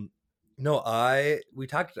 No, we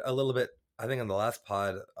talked a little bit, I think on the last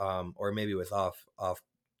pod, or maybe it was off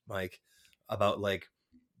mic, about like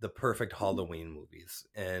the perfect Halloween movies.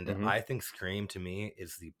 And I think Scream to me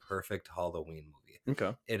is the perfect Halloween movie.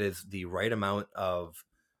 Okay. It is the right amount of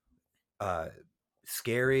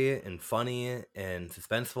scary and funny and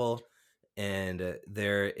suspenseful, and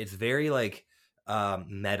it's very like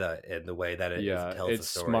meta in the way that it tells the story. It's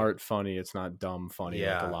smart funny, it's not dumb funny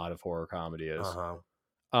like a lot of horror comedy is.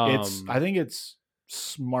 I think it's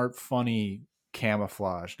smart funny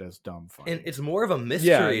camouflaged as dumb funny, and it's more of a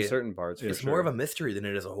mystery in certain parts. It's more of a mystery than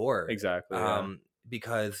it is a horror. Exactly.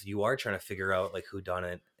 Because you are trying to figure out like who done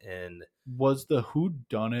it. And was the who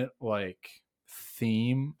done it like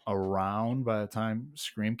theme around by the time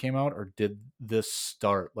Scream came out, or did this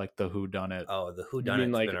start like the who done it? Oh, the who done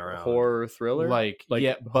it's like been around. Horror thriller, like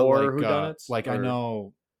yeah, but horror like whodunits? Like I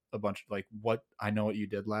know a bunch of like What I Know What You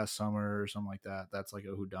Did Last Summer or something like that. That's like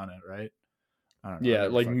a who done it, right? I don't know. Yeah,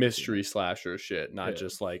 like mystery slasher shit, not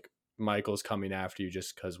just like Michael's coming after you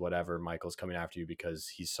just because whatever. Michael's coming after you because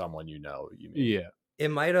he's someone you know. You mean? Yeah. It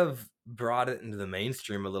might have brought it into the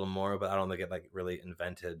mainstream a little more, but I don't think it like really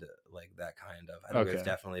invented like that kind of. I think there's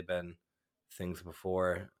definitely been things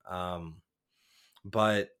before.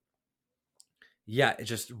 But yeah,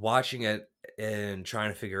 just watching it and trying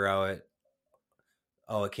to figure out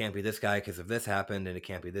it can't be this guy because of this happened, and it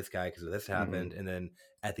can't be this guy because of this happened. And then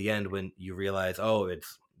at the end, when you realize,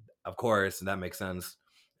 it's of course, and that makes sense.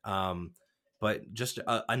 But just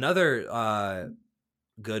another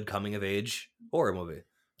good coming of age horror movie.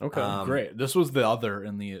 Okay, great. This was the other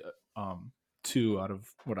in the 2 out of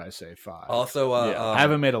what I say 5. Also, I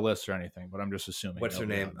haven't made a list or anything, but I'm just assuming. What's her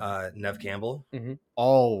name? Neve Campbell.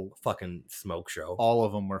 All fucking smoke show. All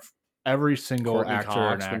of them were every single Courtney actor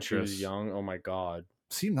Cox and actress. when she was young. Oh my god.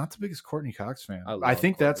 See, I'm not the biggest Courtney Cox fan. I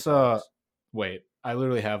think Courtney that's Cox. Wait, I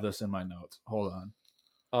literally have this in my notes. Hold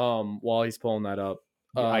on. While he's pulling that up,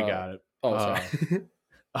 I got it. Oh,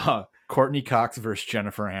 sorry. Courtney Cox versus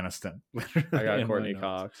Jennifer Aniston. I got Courtney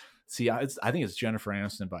Cox. See, I think it's Jennifer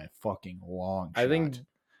Aniston by a fucking long shot. I think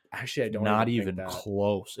Actually, I don't Not even even think that.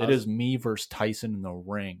 close. It is me versus Tyson in the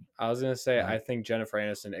ring. I was gonna say Right. I think Jennifer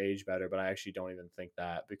Aniston aged better, but I actually don't even think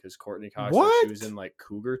that because Courtney Cox, What? she was in like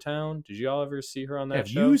Cougar Town. Did you all ever see her on that Have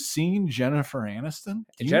show? you seen Jennifer Aniston?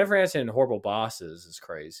 Jennifer Aniston in Horrible Bosses is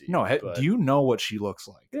crazy. No, but- do you know what she looks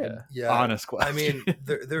like? Yeah. Yeah, Honest question. I mean,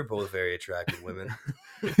 they're both very attractive women.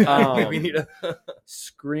 Um, we need a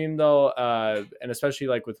Scream though, and especially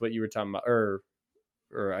like with what you were talking about, or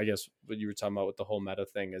I guess what you were talking about with the whole meta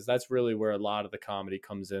thing is that's really where a lot of the comedy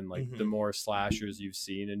comes in. Like the more slashers you've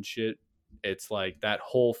seen and shit, it's like that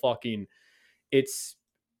whole fucking. It's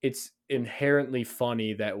inherently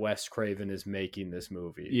funny that Wes Craven is making this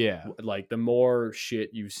movie. Yeah. Like the more shit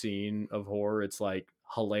you've seen of horror, it's like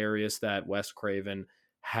hilarious that Wes Craven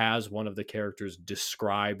has one of the characters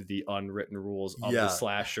describe the unwritten rules of the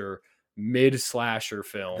slasher mid-slasher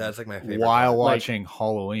film. That's like my favorite. While part. watching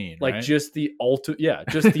Halloween, Like right? just the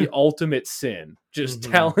ultimate sin. Just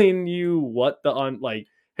telling you what like,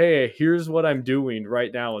 hey, here's what I'm doing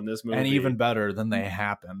right now in this movie. And even better than they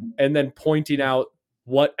happen. And then pointing out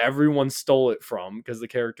what everyone stole it from, because the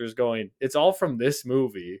character's going, it's all from this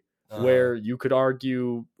movie, where you could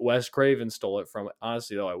argue Wes Craven stole it from.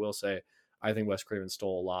 Honestly, though, I will say, I think Wes Craven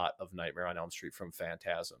stole a lot of Nightmare on Elm Street from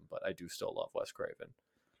Phantasm, but I do still love Wes Craven.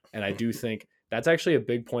 And I do think that's actually a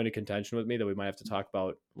big point of contention with me that we might have to talk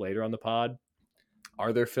about later on the pod.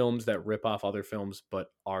 Are there films that rip off other films but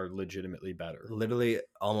are legitimately better? Literally,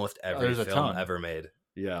 almost every There's a film ton. ever made.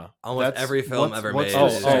 Yeah. Almost every film ever made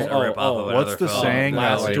what's is the- a rip off of what's another the film. saying that,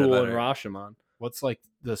 Last like- Duel better. and Rashomon. What's like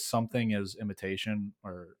the something is imitation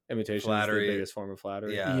or Imitation Flattery. is the biggest form of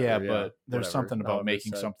flattery. Yeah. yeah, Or, but there's whatever. something about However it's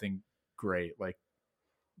making said. something great. Like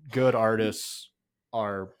good artists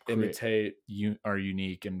are Imitate. are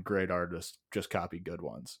unique, and great artists just copy good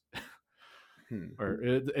ones. Hmm. Or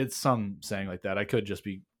it's some saying like that. I could just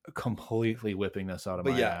be completely whipping this out of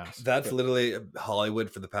But my yeah, ass. that's But literally Hollywood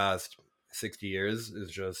for the past 60 years. Is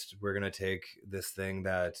just we're gonna take this thing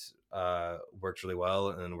that works really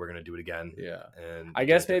well, and we're gonna do it again. Yeah. And I do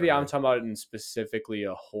guess it maybe I'm differently. talking about it in specifically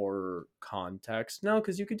a horror context. No,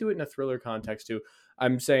 because you could do it in a thriller context too.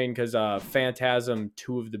 I'm saying because Phantasm,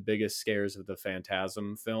 two of the biggest scares of the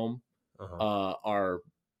Phantasm film are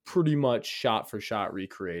pretty much shot for shot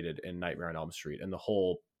recreated in Nightmare on Elm Street. And the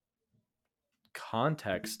whole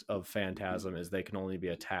context of Phantasm is they can only be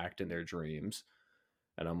attacked in their dreams.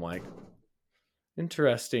 And I'm like,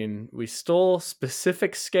 interesting. We stole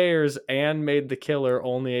specific scares and made the killer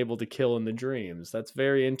only able to kill in the dreams. That's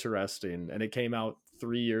very interesting. And it came out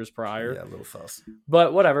 3 years prior. Yeah, a little sus.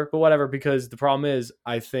 But whatever, because the problem is,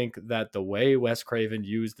 I think that the way Wes Craven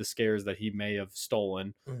used the scares that he may have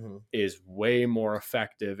stolen is way more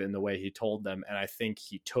effective in the way he told them. And I think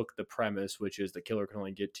he took the premise, which is the killer can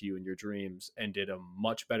only get to you in your dreams, and did a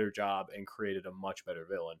much better job and created a much better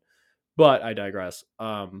villain. But I digress.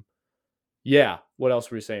 Yeah, what else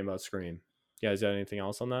were you saying about Scream? You guys got anything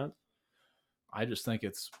else on that? I just think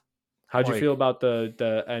it's How'd you like- feel about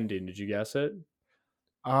the ending? Did you guess it?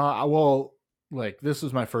 well, like this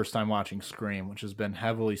is my first time watching Scream, which has been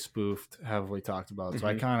heavily spoofed, heavily talked about. So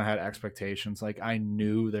I kind of had expectations. Like I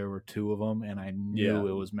knew there were two of them, and I knew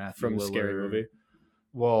it was Matthew From Lillard. Scary Movie?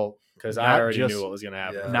 Well, Because not I already just- knew what was going to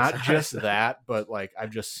happen. Yeah. not just that, but like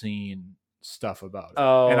I've just seen stuff about it,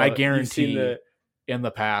 Oh, and I you've guarantee seen the in the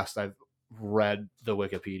past I've read the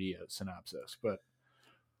Wikipedia synopsis. But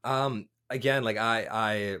Again, like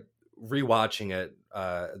I rewatching it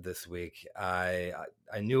this week, I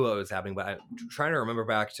knew what was happening, but I'm trying to remember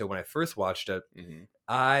back to when I first watched it.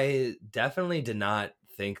 I definitely did not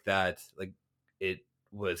think that like it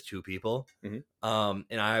was two people. And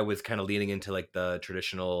I was kind of leaning into like the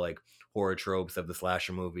traditional like horror tropes of the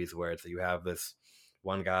slasher movies where it's you have this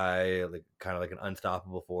one guy like kind of like an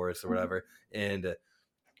unstoppable force or whatever, and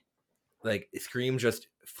like Scream just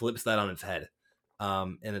flips that on its head.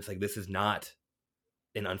 And it's like this is not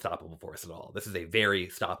an unstoppable force at all. This is a very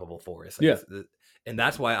stoppable force. Like, and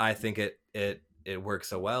that's why I think it works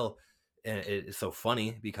so well, and it is so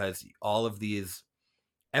funny because all of these,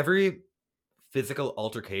 every physical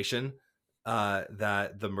altercation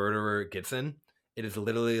that the murderer gets in, it is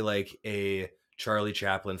literally like a Charlie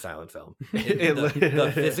Chaplin silent film.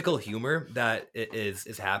 The physical humor that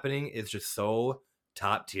is happening is just so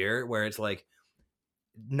top tier, where it's like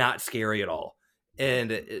not scary at all.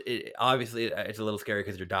 And it obviously it's a little scary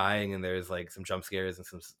because you're dying and there's like some jump scares and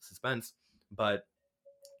some suspense, but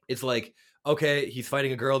it's like, okay, he's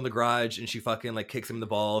fighting a girl in the garage and she fucking like kicks him in the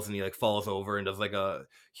balls and he like falls over and does like a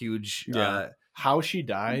huge how she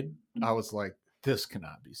died, I was like, this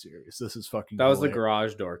cannot be serious. This is fucking That was the hilarious.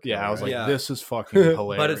 garage door. Yeah, I was like, Yeah. this is fucking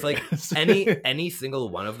hilarious. But it's like any single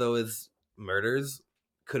one of those murders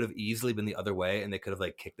could have easily been the other way, and they could have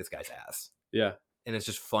like kicked this guy's ass. Yeah. And it's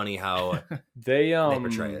just funny how they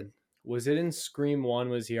portray it. Was it in Scream 1?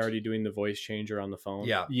 Was he already doing the voice changer on the phone?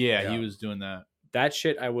 Yeah, he was doing that. That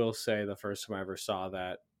shit, I will say, the first time I ever saw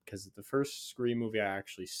that, because the first Scream movie I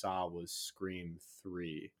actually saw was Scream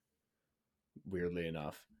 3, weirdly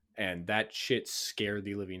enough. And that shit scared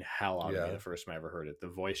the living hell out of me the first time I ever heard it. The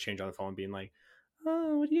voice change on the phone being like,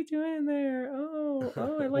 "Oh, what are you doing there? Oh, I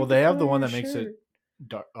like." Well, they have the one that makes it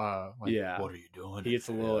dark. What are you doing? He gets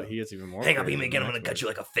a little. He gets even more. Hang up, again. I'm gonna cut you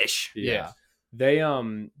like a fish. Yeah. That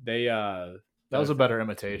was a better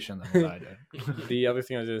imitation than what I did. The other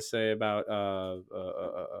thing I was gonna say about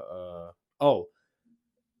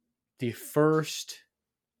the first.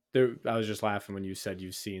 I was just laughing when you said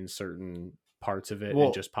you've seen certain parts of it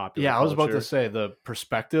and just popular. Yeah, culture. I was about to say the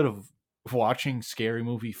perspective of watching Scary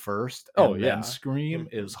Movie first and then Scream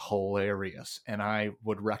is hilarious, and I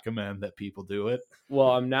would recommend that people do it.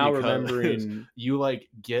 Well, I'm now remembering you like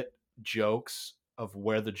get jokes of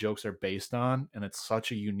where the jokes are based on, and it's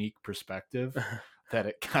such a unique perspective that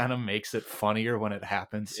it kind of makes it funnier when it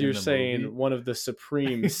happens. So you're saying movie. One of the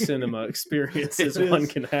supreme cinema experiences one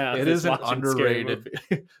can have. It is an underrated.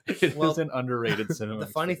 It Well, is an underrated cinema. The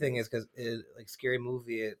funny thing is because like Scary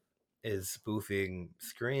Movie is spoofing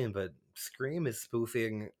Scream, but Scream is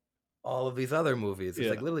spoofing all of these other movies. It's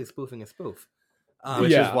like literally spoofing a spoof.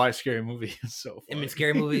 Which is why Scary Movie is so funny. I mean,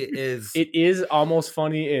 Scary Movie is... It is almost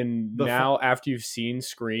funny, and now after you've seen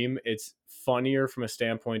Scream, it's funnier from a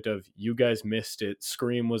standpoint of you guys missed it.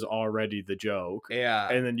 Scream was already the joke. Yeah.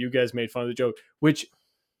 And then you guys made fun of the joke, which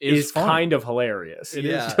is kind of hilarious. It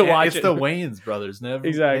is to watch. It's the Wayans brothers.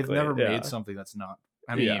 They've never made something that's not...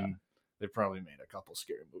 I mean, they probably made a couple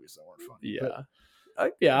scary movies that weren't funny.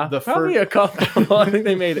 Yeah. Probably a couple. I think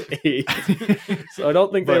they made 8. So I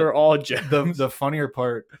don't think they were all gems. The funnier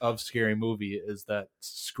part of Scary Movie is that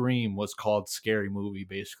Scream was called Scary Movie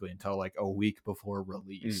basically until like a week before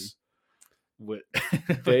release.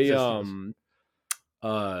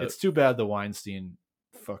 It's too bad the Weinstein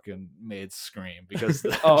fucking made Scream because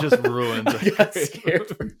that just ruined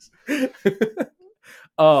it.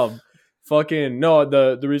 Fucking no.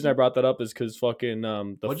 The reason I brought that up is because fucking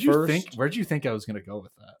What'd you think? Where'd you think I was gonna go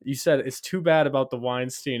with that? You said it's too bad about the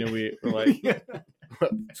Weinstein, and we were like, that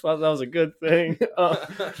was a good thing.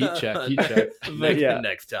 Heat check. But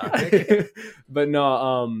next topic. But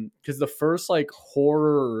no, because the first like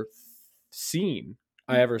horror scene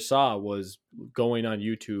I ever saw was going on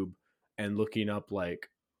YouTube and looking up like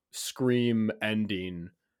Scream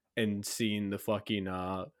ending and seeing the fucking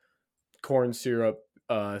corn syrup.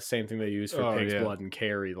 Same thing they use for Pig's Blood and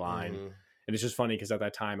Carrie line. And it's just funny because at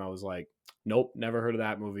that time I was like, nope, never heard of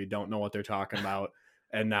that movie, don't know what they're talking about.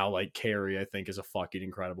 And now like Carrie I think is a fucking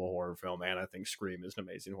incredible horror film, and I think Scream is an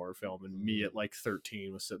amazing horror film, and me at like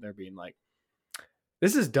 13 was sitting there being like,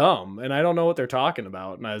 this is dumb and I don't know what they're talking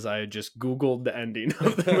about, and as I just Googled the ending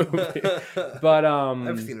of the movie. But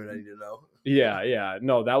I've seen what I need to know.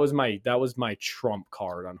 No, that was my trump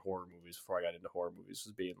card on horror movies before I got into horror movies,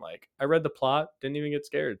 was being like, I read the plot, didn't even get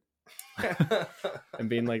scared. And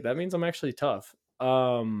being like, that means I'm actually tough.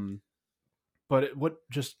 But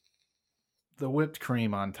the whipped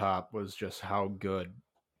cream on top was just how good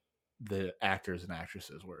the actors and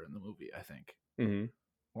actresses were in the movie, I think.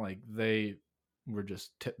 Like they were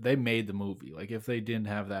just they made the movie. Like if they didn't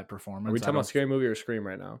have that performance, are we talking about Scary Movie or Scream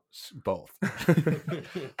right now? Both.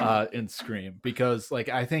 In Scream, because like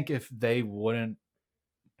I think if they wouldn't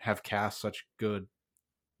have cast such good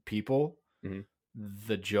people,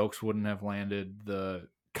 the jokes wouldn't have landed, the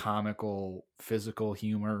comical physical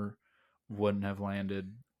humor wouldn't have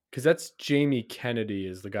landed, because that's Jamie Kennedy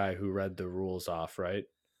is the guy who read the rules off, right?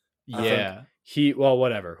 Whoever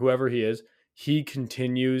he is, he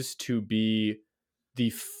continues to be the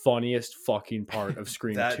funniest fucking part of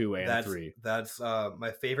Scream 2 and 3. That's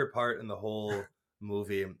my favorite part in the whole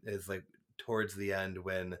movie is like towards the end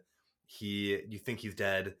when you think he's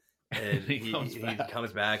dead and he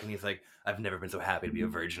comes back and he's like, I've never been so happy to be a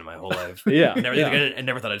virgin in my whole life. I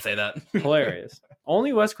never thought I'd say that. Hilarious.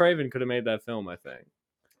 Only Wes Craven could have made that film, I think.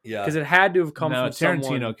 Yeah, because it had to have come from Tarantino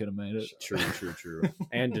someone. could have made it. True.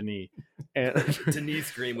 And Denis. And Denis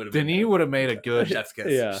Scream would have. Denis would have made a good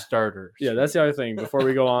starter. Yeah, that's the other thing. Before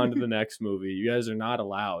we go on to the next movie, you guys are not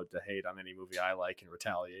allowed to hate on any movie I like in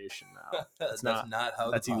retaliation. Now that's not how.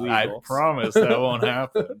 That's illegal. I promise that won't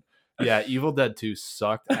happen. Yeah, Evil Dead 2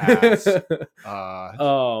 sucked ass.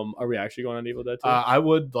 Are we actually going on Evil Dead 2? I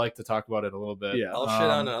would like to talk about it a little bit. Yeah, I'll shit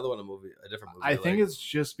on another one, a different movie. I think it's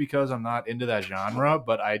just because I'm not into that genre,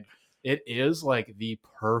 but it is like the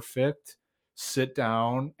perfect sit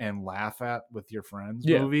down and laugh at with your friends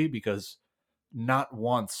movie, because not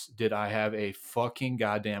once did I have a fucking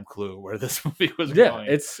goddamn clue where this movie was Yeah,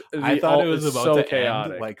 going. I thought it was about so to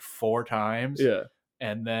chaotic. end like 4 times. Yeah.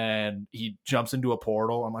 And then he jumps into a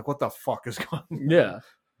portal. I'm like, what the fuck is going on? Yeah.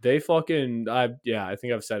 They fucking I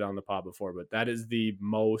think I've said it on the pod before, but that is the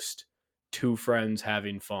most two friends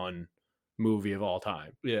having fun movie of all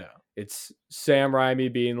time. Yeah. It's Sam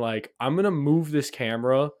Raimi being like, I'm gonna move this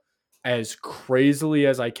camera as crazily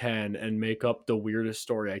as I can and make up the weirdest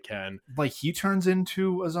story I can. Like he turns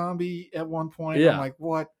into a zombie at one point. Yeah. I'm like,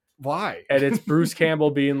 what? Why? And it's Bruce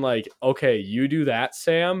Campbell being like, okay, you do that,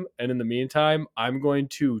 Sam. And in the meantime, I'm going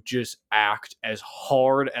to just act as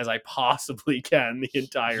hard as I possibly can the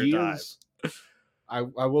entire time. I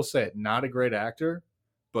will say it, not a great actor,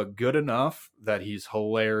 but good enough that he's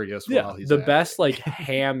hilarious while he's the acting. best like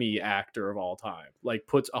hammy actor of all time. Like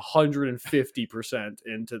puts 150%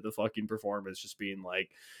 into the fucking performance, just being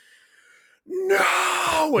like,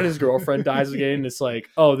 no, when his girlfriend dies again. It's like,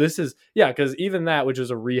 oh, this is because even that, which was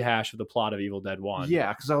a rehash of the plot of Evil Dead 1.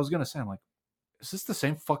 Yeah, because I was gonna say, I'm like, is this the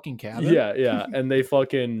same fucking cabin? Yeah. And they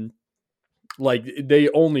fucking like they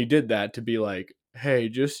only did that to be like, hey,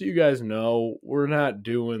 just so you guys know, we're not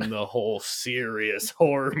doing the whole serious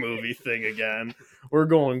horror movie thing again. We're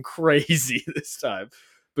going crazy this time.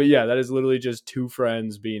 But yeah, that is literally just two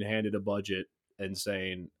friends being handed a budget and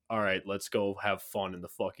saying, all right, let's go have fun in the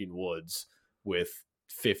fucking woods with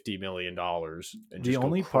 $50 million. And the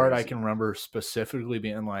only part I can remember specifically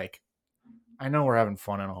being like, I know we're having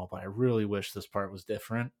fun and all, but I really wish this part was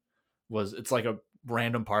different. It's like a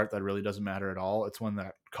random part that really doesn't matter at all. It's when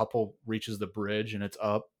that couple reaches the bridge and it's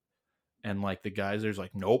up, and like the guys there's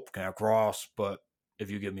like, nope, can't cross, but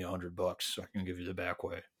if you give me $100, I can give you the back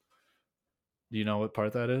way. Do you know what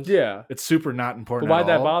part that is? Yeah. It's super not important. But why'd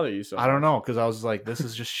that bother you so much? I don't know, because I was like, this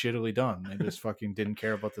is just shittily done. They just fucking didn't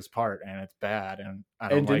care about this part, and it's bad, and I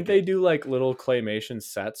don't. And didn't they do like little claymation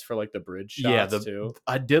sets for like the bridge shots too?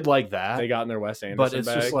 I did like that. They got in their Wes Anderson but it's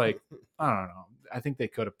bag. Just like, I don't know. I think they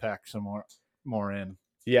could have packed some more in.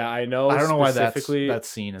 Yeah, I know. I don't know why that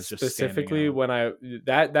scene is just specifically when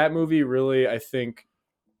that movie really, I think,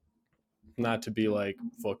 not to be like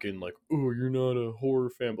fucking like, oh, you're not a horror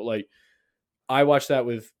fan, but like I watched that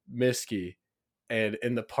with Miski, and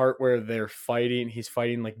in the part where he's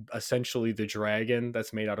fighting like essentially the dragon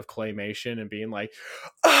that's made out of claymation and being like,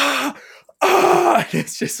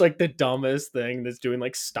 it's just like the dumbest thing that's doing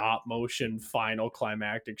like stop motion final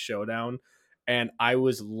climactic showdown. And I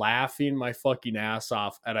was laughing my fucking ass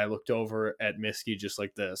off, and I looked over at Miski just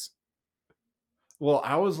like this. Well,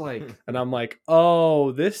 I was like, and I'm like,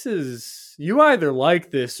 oh, this is, you either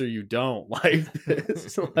like this or you don't like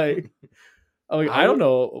this. I don't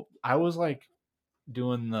know. I was like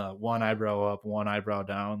doing the one eyebrow up, one eyebrow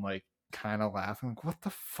down, like kind of laughing. Like, what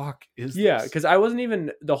the fuck is this? Yeah, because I wasn't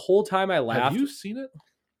even, the whole time I laughed. Have you seen it?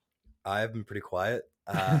 I've been pretty quiet.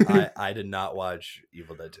 I did not watch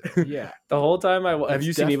Evil Dead 2. Yeah. The whole time have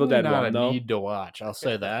you seen Evil Dead 1 though? Need to watch. I'll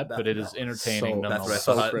say that, but it is entertaining. That's what I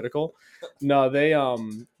thought. So critical. No, they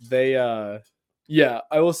I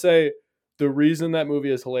will say the reason that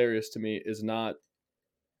movie is hilarious to me is not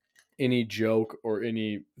any joke or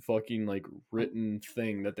any fucking like written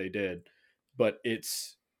thing that they did, but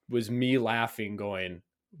was me laughing going,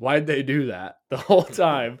 why'd they do that the whole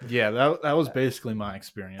time? Yeah, that was basically my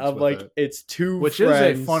experience. Of like, it's two which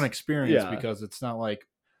friends. is a fun experience because it's not like,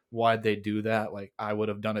 why'd they do that? Like, I would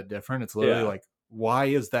have done it different. It's literally like, why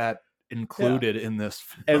is that included in this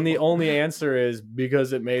film? And the only answer is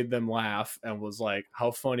because it made them laugh and was like,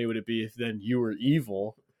 how funny would it be if then you were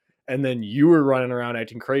evil and then you were running around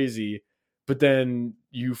acting crazy, but then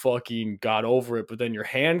you fucking got over it, but then your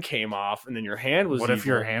hand came off and then your hand was What evil. If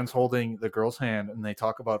your hand's holding the girl's hand and they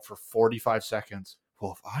talk about for 45 seconds,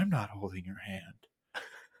 well, if I'm not holding your hand,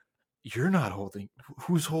 you're not holding,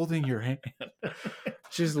 who's holding your hand?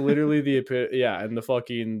 Just literally and the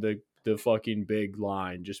fucking big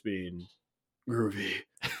line just being groovy.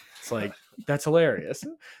 It's like, that's hilarious.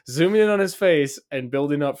 Zooming in on his face and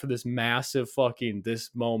building up for this massive fucking,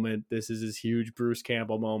 this moment. This is his huge Bruce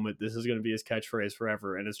Campbell moment. This is going to be his catchphrase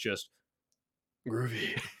forever. And it's just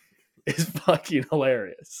groovy. It's fucking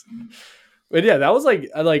hilarious. But yeah, that was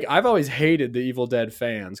like I've always hated the Evil Dead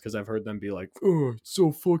fans because I've heard them be like, oh, it's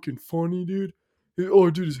so fucking funny, dude.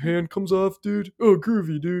 Oh, dude, his hand comes off, dude. Oh,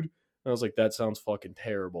 groovy, dude. I was like, that sounds fucking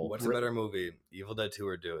terrible. What's a better movie, Evil Dead 2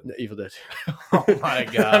 or Dune? Evil Dead 2. Oh my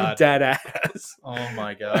god. I'm dead ass. Oh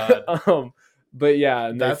my god. But yeah,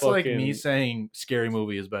 and That's like fucking, me saying Scary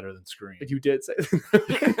Movie is better than Scream. You did say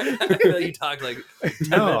I feel like you talked like 10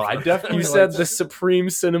 No, minutes I ago. definitely you like- said the supreme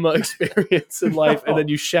cinema experience in life, and No. then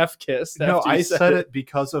you chef kissed. No, after you I said it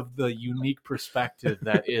because of the unique perspective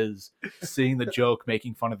that is seeing the joke,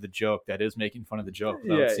 making fun of the joke, that is making fun of the joke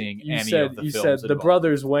without seeing you any said, of the you films said the involved.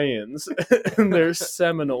 brothers Wayans and their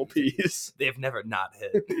seminal piece. They've never not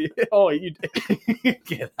hit. Oh, you did.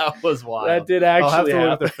 Yeah, that was wild. That did I'll have actually to look at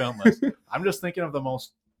happen. their film list. I'm just thinking of the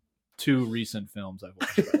most 2 recent films I've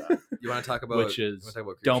watched by that, You want to talk about which is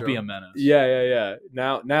Don't Be a Menace. Yeah.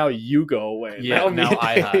 Now you go away. Yeah, now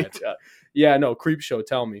I hide. Yeah, no, Creep Show.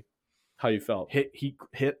 Tell me how you felt.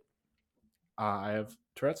 Hit. I have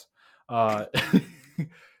Tourette's.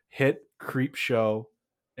 Hit Creep Show,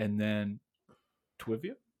 and then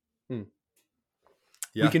Twivia.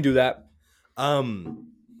 Yeah. We can do that.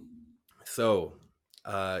 So,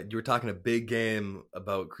 you were talking a big game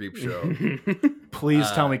about Creep Show. Please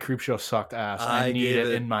tell me Creep Show sucked ass. I need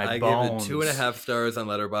it in my bones. I gave it 2.5 stars on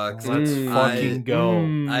Letterboxd. Let's fucking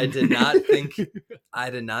go. I did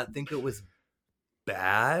not think it was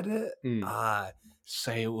bad.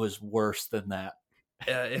 Say it was worse than that.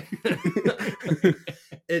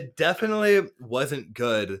 It definitely wasn't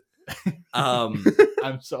good. I'm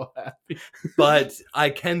so happy. But I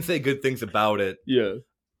can say good things about it. Yeah.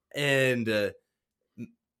 And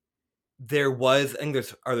there was, I think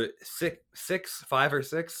are there six, 5 or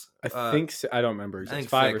 6? I think so. I don't remember. I think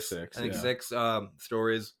 5 or 6. 6. I think 6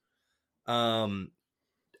 stories.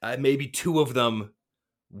 Maybe 2 of them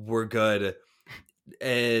were good,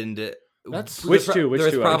 and That's Which two? Which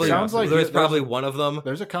there's two? Probably, Sounds like there's there's probably a- one of them.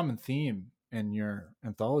 There's a common theme in your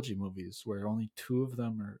anthology movies where only 2 of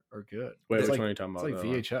them are good. Wait, It's which like, one are you talking it's about?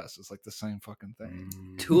 like VHS. It's like the same fucking thing.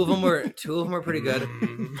 2 of them were pretty good.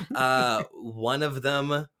 One of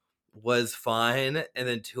them was fine, and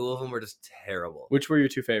then 2 of them were just terrible. Which were your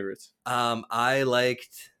 2 favorites? I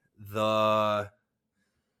liked the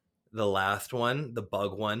last one, the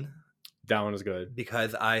bug one, That one is good.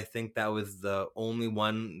 because I think that was the only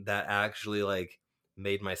one that actually like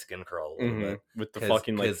made my skin crawl a little bit. With the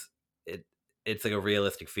fucking like, it's like a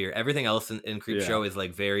realistic fear. Everything else in Creep Yeah. Show is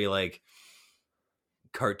like very like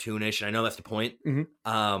cartoonish, and I know that's the point.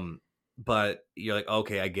 Mhm. But you're like,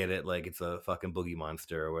 okay, I get it. Like it's a fucking boogie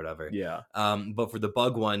monster or whatever. yeah. But for the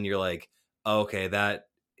bug one, you're like, okay, that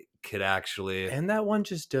could actually. And that one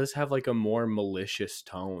just does have like a more malicious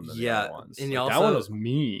tone than the Yeah, other ones. and Like, you that also- one was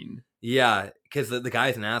mean. Yeah, because the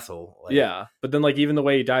guy's an asshole. Like, Yeah, but then like even the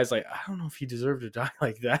way he dies, like I don't know if he deserved to die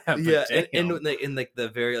like that. but yeah, damn. and in like the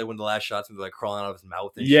very like one of the last shots, when they're like crawling out of his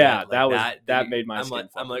mouth. And Yeah, shit, that like, was that made my I'm skin like,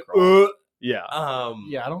 fucking I'm like, crawl. Yeah.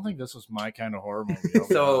 Yeah, I don't think this was my kind of horror movie.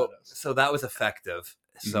 So that was effective.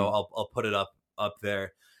 So I'll put it up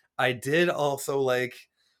there. I did also like.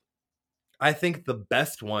 I think the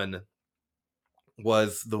best one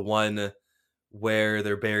was the one where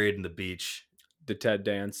they're buried in the beach. The Ted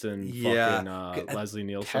Danson, Yeah. fucking Leslie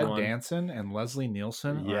Nielsen Ted one. Danson and Leslie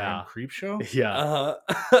Nielsen are Yeah. in Creep Show. Yeah.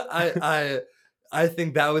 I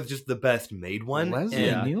think that was just the best made one. Leslie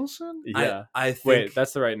and Nielsen? Yeah. I think Wait,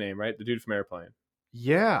 that's the right name, right? The dude from Airplane.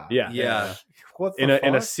 Yeah. Yeah. What the In a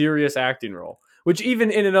fuck? serious acting role, which even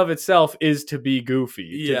in and of itself is to be goofy.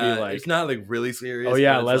 To yeah, be like, it's not like really serious. oh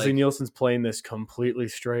yeah, but it's Leslie like- Nielsen's playing this completely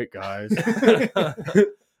straight, guys.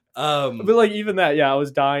 But But like even that, yeah, I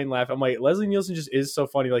was dying laughing. I'm like, Leslie Nielsen just is so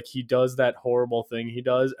funny. Like he does that horrible thing he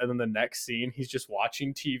does, and then the next scene, he's just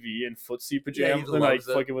watching TV in footsie pajamas and like loves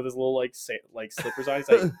it. fucking with his little like slippers on. He's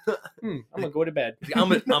like, I'm gonna go to bed. I'm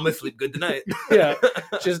gonna sleep good tonight. Yeah,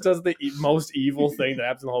 just does the most evil thing that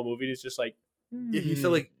happens in the whole movie. He's just like, He's so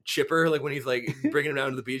like chipper, like when he's like bringing him down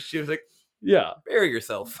to the beach. He was like, yeah, bury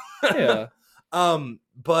yourself. yeah.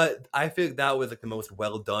 But I think that was like the most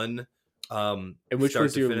well done. And which start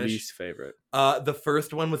was to your finish. least favorite? The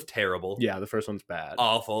first one was terrible. Yeah, the first one's bad.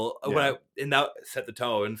 Awful. Yeah. And that set the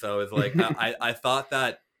tone. So it's like I thought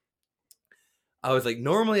that I was like,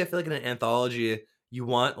 normally I feel like in an anthology you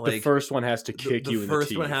want like the first one has to kick you in the first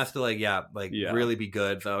teeth. one has to like Yeah. really be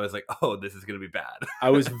good. So I was like, oh, this is gonna be bad.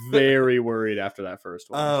 I was very worried after that first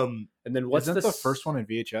one. And then what's Isn't the first one in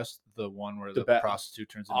VHS the one where the, The prostitute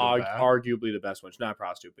turns into a bat? arguably the best one? It's not a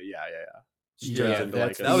prostitute, but yeah. She turns Yeah, into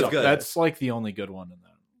that's, like a- that was good. That's like the only good one in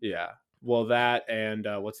that. Yeah. Well, that and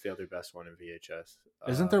what's the other best one in VHS?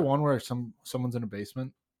 Isn't there one where someone's in a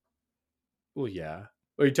basement? Well, yeah.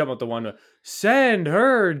 Or you talking about the one? Send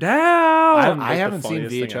her down. I haven't seen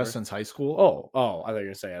VHS since high school. Oh! I thought you were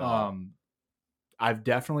gonna say I've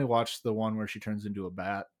definitely watched the one where she turns into a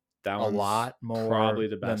bat that a one's lot more probably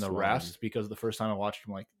the than best the one. rest because the first time I watched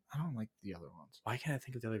them, like I don't like the other ones. Why can't I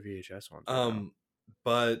think of the other VHS ones? right now?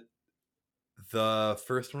 But The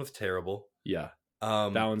first one was terrible. Yeah,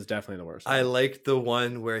 That one's definitely the worst. I liked the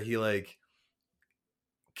one where he like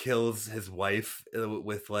kills his wife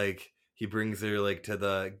with like he brings her like to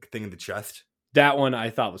the thing in the chest. That one I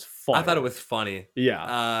thought was funny. I thought it was funny.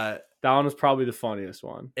 Yeah, that one was probably the funniest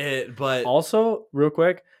one. But also, real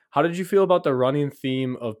quick, how did you feel about the running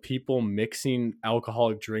theme of people mixing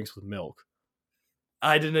alcoholic drinks with milk?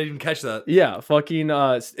 I didn't even catch that. Yeah, fucking.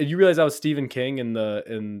 You realize that was Stephen King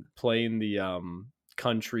in playing the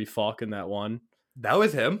country fuck in that one. That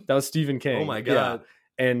was him. That was Stephen King. Oh my god. Yeah.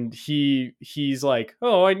 And he's like,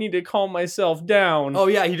 oh, I need to calm myself down. Oh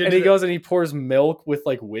yeah, he did. And he goes and he pours milk with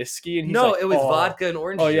like whiskey, and he's no, like, it was vodka and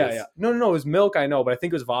orange juice. juice. Yeah. No, it was milk. I know, but I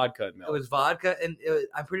think it was vodka and milk. It was vodka, and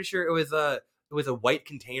I'm pretty sure it was a white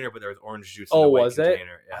container, but there was orange juice. Oh, in the white was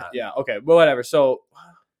container. it? Yeah. Yeah. Okay. Well, whatever. So,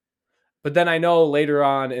 but then I know later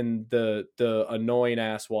on in the annoying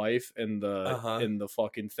ass wife in the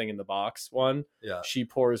fucking thing in the box one, Yeah. she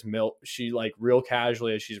pours milk. She like real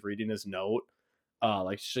casually as she's reading his note.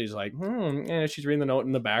 Like she's like, and she's reading the note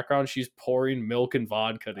in the background. She's pouring milk and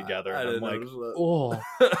vodka together. I and didn't I'm like, notice that.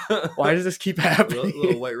 oh, why does this keep happening?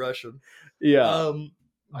 Little White Russian. Yeah.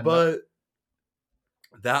 But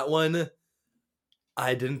that one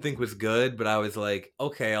I didn't think was good, but I was like,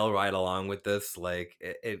 okay, I'll ride along with this. Like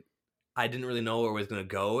it I didn't really know where it was gonna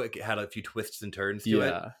go. It had a few twists and turns to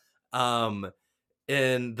it.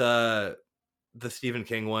 In the Stephen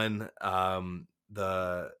King one,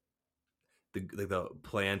 the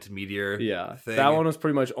plant meteor thing. That one was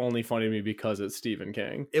pretty much only funny to me because it's Stephen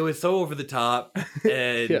King. It was so over the top,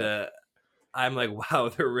 and I'm like, wow,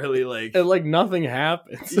 they're really like, and like nothing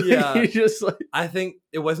happens. Yeah, just like, I think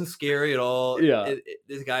it wasn't scary at all. Yeah,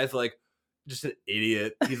 this guy's like just an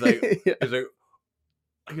idiot. He's like,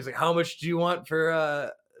 he's like, how much do you want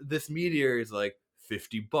for this meteor? He's like,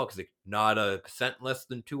 $50. Like, not a cent less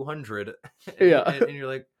than 200. and you're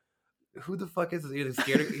like, who the fuck is this? He's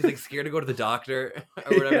like scared to go to the doctor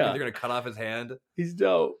or whatever. They're gonna cut off his hand. He's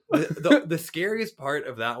dope. The scariest part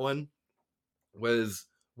of that one was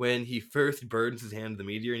when he first burns his hand to the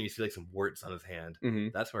meteor and you see like some warts on his hand. Mm-hmm.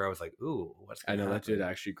 That's where I was like, ooh, what's gonna happen? That did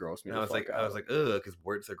actually gross me. And I was like, ugh, because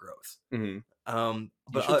warts are gross. Mm-hmm. But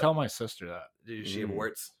you should tell my sister that. Did she have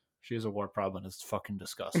warts? She has a wart problem. It's fucking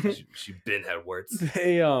disgusting. She been had warts.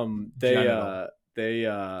 They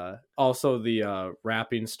also the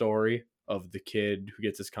rapping story of the kid who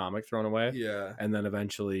gets his comic thrown away. Yeah. And then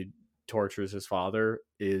eventually tortures his father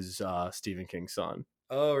is Stephen King's son.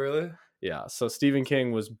 Oh, really? Yeah. So Stephen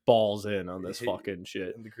King was balls in on this fucking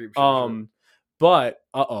shit. But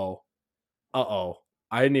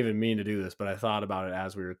I didn't even mean to do this, but I thought about it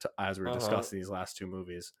as we were discussing these last two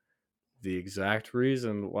movies. The exact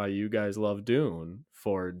reason why you guys love Dune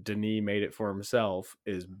for Denis made it for himself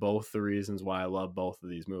is both the reasons why I love both of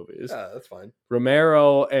these movies. Yeah, that's fine.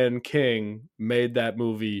 Romero and King made that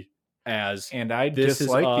movie as, and I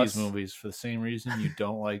dislike these movies for the same reason you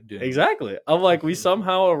don't like Dune. Exactly. I'm like, we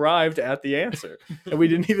somehow arrived at the answer, and we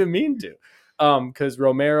didn't even mean to, because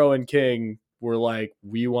Romero and King were like,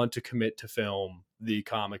 we want to commit to film the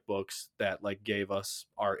comic books that like gave us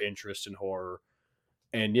our interest in horror.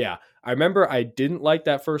 And yeah, I remember I didn't like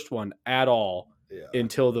that first one at all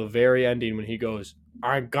until the very ending when he goes,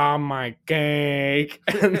 I got my cake.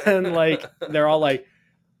 And then like, they're all like,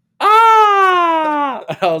 ah!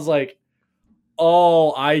 And I was like,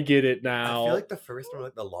 oh, I get it now. I feel like the first one was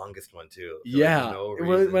like the longest one too. Yeah, like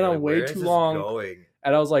it went on way too long.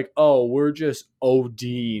 And I was like, oh, we're just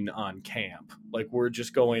ODing on camp. Like, we're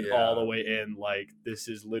just going all the way in. Like, this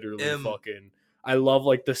is literally fucking... I love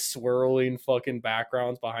like the swirling fucking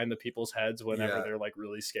backgrounds behind the people's heads whenever they're like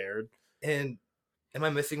really scared. And am I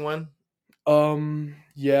missing one?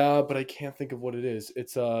 Yeah, but I can't think of what it is.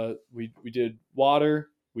 It's we did water,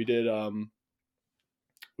 we did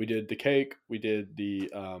the cake, we did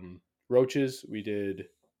the roaches, we did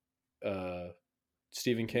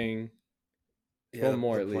Stephen King. Yeah, one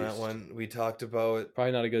more the at plant least. One we talked about.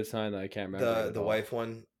 Probably not a good sign that I can't remember. The wife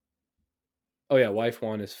one. Oh yeah, wife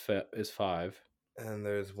one is 5. And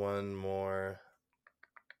there's one more.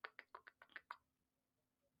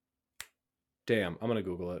 Damn, I'm gonna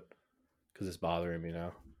Google it because it's bothering me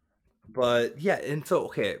now. But yeah, and so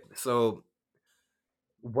okay, so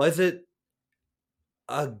was it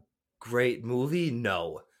a great movie?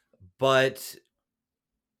 No, but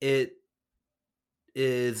it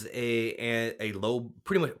is a low,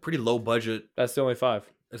 pretty low budget. That's the only 5.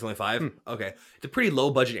 It's only 5. Okay, it's a pretty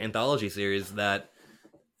low budget anthology series that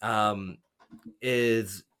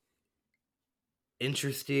is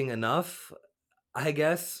interesting enough, I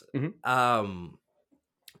guess. Mm-hmm.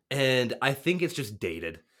 And I think it's just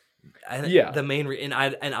dated. The main and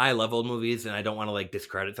I love old movies, and I don't want to like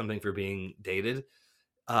discredit something for being dated.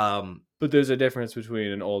 But there's a difference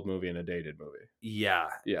between an old movie and a dated movie. Yeah.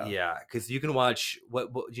 Because you can watch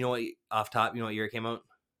what do you know what off top? You know what year it came out?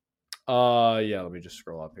 Yeah. Let me just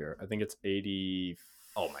scroll up here. I think it's 80.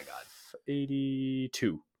 Oh my god,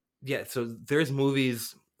 82. Yeah. So there's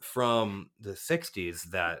movies from the 60s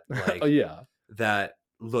that like that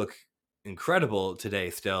look incredible today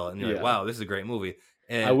still, and you're like, wow, this is a great movie.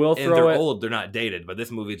 And I will throw they're it, old, they're not dated, but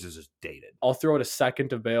this movie is just dated. I'll throw it a second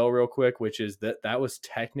to bail real quick, which is that was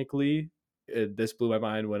technically this blew my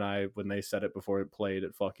mind when they said it before it played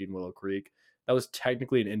at fucking Willow Creek. That was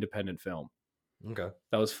technically an independent film. Okay.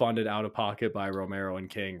 That was funded out of pocket by Romero and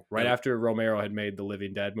King right after Romero had made the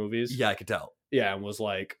Living Dead movies. Yeah, I could tell. Yeah, and was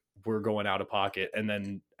like, we're going out of pocket. And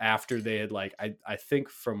then after they had like, I think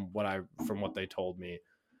from what they told me,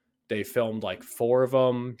 they filmed like 4 of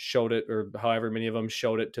them, showed it, or however many of them,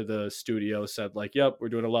 showed it to the studio, said like, yep, we're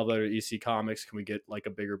doing a love letter to EC Comics. Can we get like a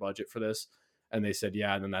bigger budget for this? And they said,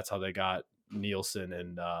 yeah. And then that's how they got Nielsen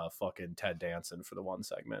and fucking Ted Danson for the one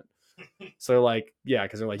segment. So like, yeah,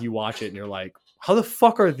 because they're like, you watch it and you're like, how the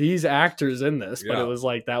fuck are these actors in this? But it was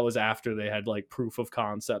like, that was after they had like proof of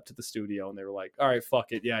concept to the studio, and they were like, all right,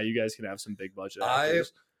 fuck it, yeah, you guys can have some big budget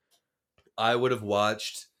actors. I would have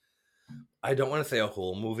watched, I don't want to say a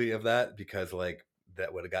whole movie of that because like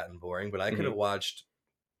that would have gotten boring, but I could have watched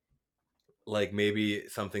like maybe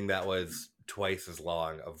something that was twice as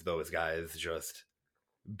long of those guys just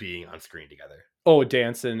being on screen together. Oh,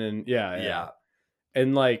 dancing and yeah.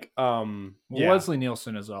 And like, Leslie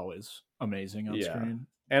Nielsen is always amazing on screen.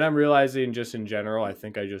 And I'm realizing just in general, I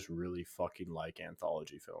think I just really fucking like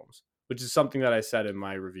anthology films, which is something that I said in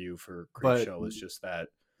my review for Creepshow, is just that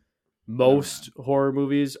most horror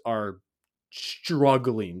movies are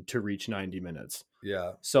struggling to reach 90 minutes.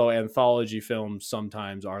 Yeah. So anthology films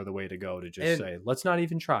sometimes are the way to go, to just say, let's not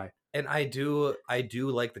even try. And I do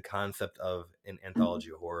like the concept of an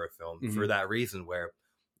anthology horror film for that reason, where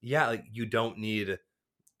like you don't need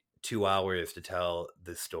 2 hours to tell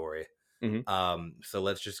this story. So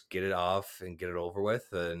let's just get it off and get it over with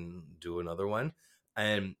and do another one.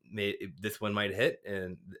 And this one might hit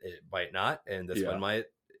and it might not. And this one might,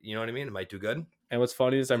 you know what I mean? It might do good. And what's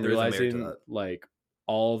funny is I'm realizing like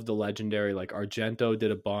all of the legendary, like Argento did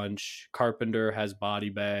a bunch. Carpenter has Body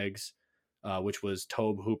Bags, which was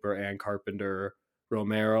Tobe Hooper and Carpenter.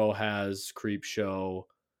 Romero has Creepshow.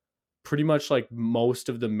 Pretty much like most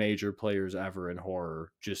of the major players ever in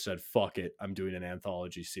horror just said, fuck it, I'm doing an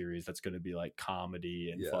anthology series that's going to be like comedy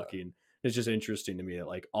and fucking, it's just interesting to me that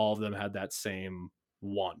like all of them had that same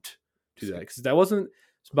want to do that, because that wasn't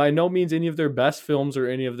by no means any of their best films or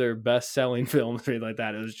any of their best selling films or anything like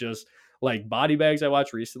that. It was just like Body Bags I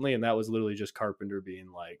watched recently, and that was literally just Carpenter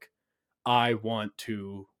being like, I want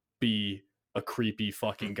to be a creepy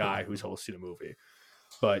fucking guy who's hosting a movie.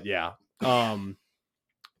 But yeah.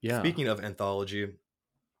 Speaking of anthology,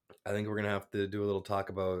 I think we're gonna have to do a little talk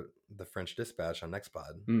about the French Dispatch on next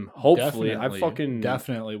pod. Hopefully, I fucking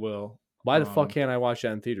definitely will. Why the fuck can't I watch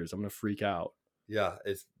that in theaters? I'm gonna freak out. Yeah,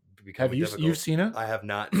 it's have you difficult. You've seen it? I have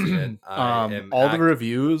not seen it. The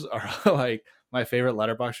reviews are like my favorite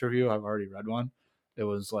Letterboxd review. I've already read one. It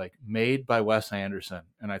was like made by Wes Anderson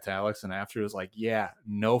in italics, and after it was like, yeah,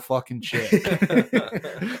 no fucking shit.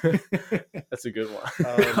 That's a good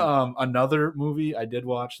one. Another movie I did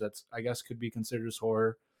watch that's I guess could be considered as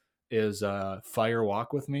horror is Fire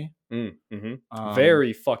Walk with Me.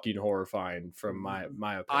 Very fucking horrifying from my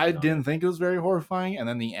opinion. I didn't think it was very horrifying, and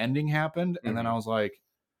then the ending happened, and then I was like,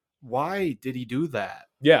 why did he do that?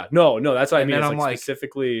 Yeah, no, that's what I mean. Then it's I'm like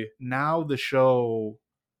specifically now the show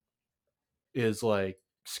is like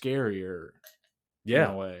scarier in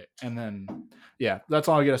a way. And then that's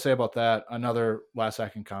all I gotta say about that. Another last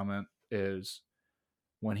second comment is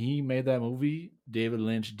when he made that movie, David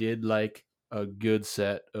Lynch did like a good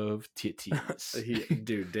set of titties.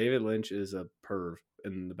 Dude, David Lynch is a perv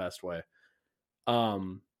in the best way.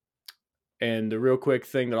 And the real quick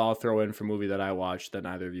thing that I'll throw in for a movie that I watched that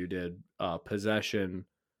neither of you did, Possession.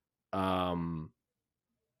 One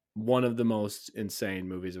of the most insane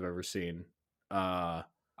movies I've ever seen. I'll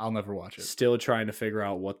never watch it. Still trying to figure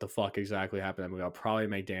out what the fuck exactly happened in that movie. I'll probably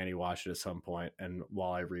make Danny watch it at some point, and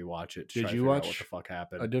while I rewatch it, did you watch what the fuck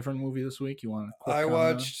happened? A different movie this week? You want to? I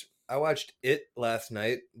watched It last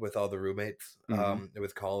night with all the roommates. It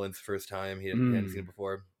was Colin's first time; he hadn't seen it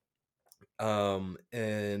before. And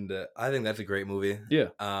I think that's a great movie. Yeah.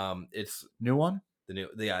 It's new one. The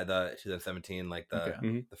 2017, like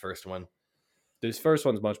the first one. This first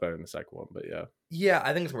one's much better than the second one, but yeah,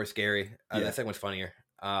 I think it's more scary. The second one's funnier.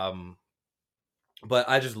 But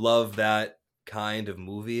I just love that kind of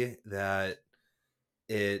movie that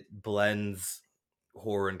it blends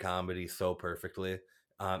horror and comedy so perfectly.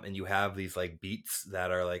 And you have these like beats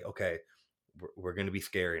that are like, okay, we're going to be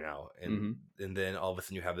scary now. And then all of a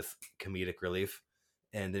sudden you have this comedic relief.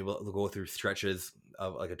 And then we'll go through stretches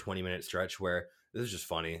of like a 20-minute stretch where this is just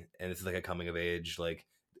funny. And this is like a coming of age, like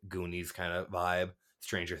Goonies kind of vibe.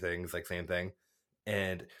 Stranger Things, like same thing.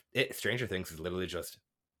 And Stranger Things is literally just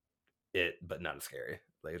it, but not as scary.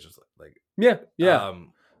 Like it's just like yeah.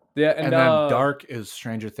 And then Dark is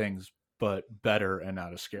Stranger Things, but better and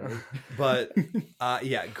not as scary. But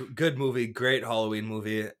yeah, good movie, great Halloween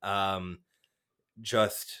movie.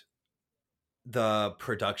 Just the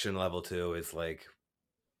production level too is like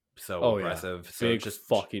so impressive. Yeah. So big just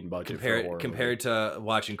fucking budget compared to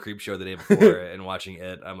watching Creepshow the day before and watching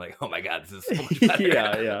it, I'm like, oh my god, this is so much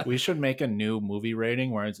better. yeah. We should make a new movie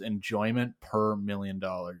rating where it's enjoyment per $1 million.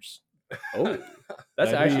 Oh,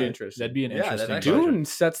 that's actually interesting. That'd be an interesting. Dune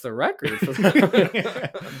sets the record for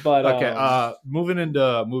that. But okay, moving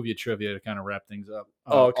into movie trivia to kind of wrap things up.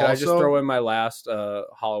 Can I just throw in my last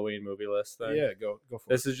Halloween movie list thing? Yeah, go for it.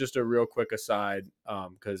 This is just a real quick aside,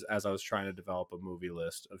 because as I was trying to develop a movie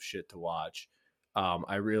list of shit to watch,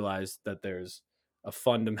 I realized that there's a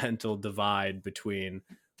fundamental divide between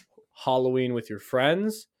Halloween with your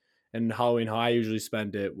friends and Halloween how I usually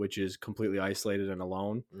spend it, which is completely isolated and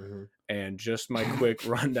alone. And just my quick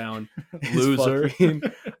rundown. Loser.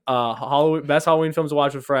 Best Halloween films to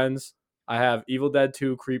watch with friends. I have Evil Dead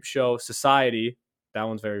 2, Creepshow, Society. That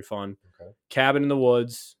one's very fun. Okay. Cabin in the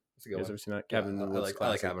Woods. You guys ever seen that? Cabin in the Woods. I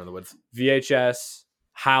like Cabin in the Woods. VHS,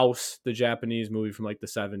 House, the Japanese movie from like the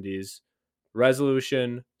 70s.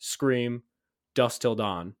 Resolution, Scream, Dusk Till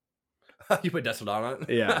Dawn. You put Dusk Till Dawn on it?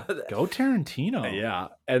 Yeah. Go Tarantino. Yeah.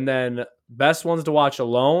 And then best ones to watch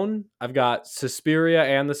alone. I've got Suspiria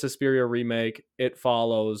and the Suspiria remake. It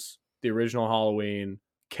Follows, the original Halloween,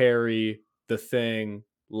 Carrie, The Thing,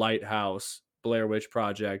 Lighthouse, Blair Witch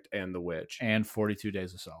Project, and The Witch. And 42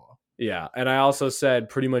 Days of Solo. Yeah. And I also said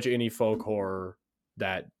pretty much any folk horror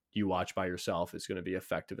that you watch by yourself is going to be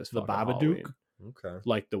effective as fuck. The Babadook? Okay.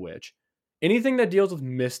 Like The Witch. Anything that deals with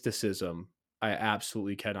mysticism, I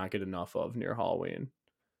absolutely cannot get enough of near Halloween.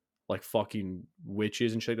 Like fucking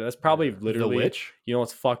witches and shit. That's probably literally... The Witch? You know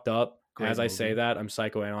what's fucked up? Great As movie. I say that, I'm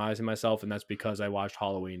psychoanalyzing myself, and that's because I watched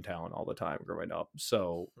Halloween Town all the time growing up.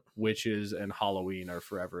 So witches and Halloween are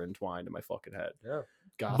forever entwined in my fucking head. Yeah.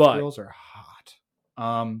 Goth girls are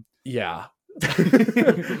hot. Yeah.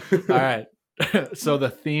 All right. So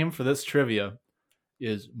the theme for this trivia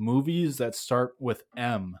is movies that start with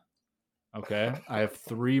M. Okay. I have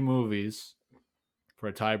 3 movies for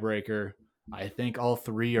a tiebreaker. I think all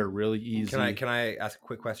 3 are really easy. Can I ask a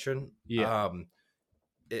quick question? Yeah.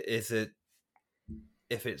 Is it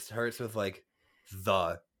if it starts with like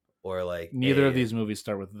the or like neither of these movies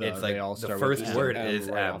start with the? It's like they all the start first with word M is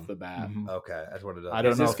right M off the bat. Mhm. Okay, I just wanted to. I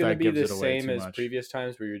don't know Is this if going to that be gives the it away same too as much. previous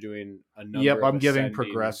times where you're doing a number? Yep, I'm of giving ascending-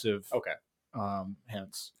 progressive. Okay.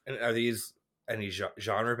 Hints. And are these any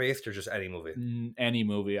genre based or just any movie? Any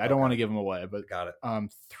movie. I don't want to give them away, but Got it.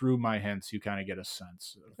 through my hints, you kind of get a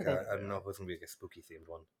sense. Okay. I don't know if it's gonna be like a spooky themed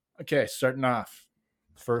one. Okay, starting off.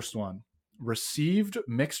 First one. Received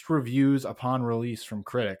mixed reviews upon release from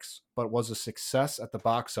critics, but was a success at the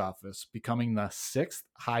box office, becoming the 6th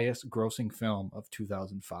highest grossing film of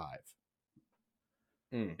 2005.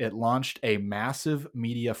 It launched a massive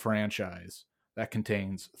media franchise that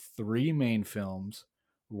contains 3 main films,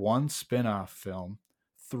 1 spin-off film,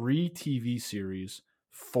 3 TV series,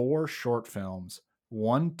 4 short films,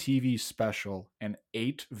 1 TV special, and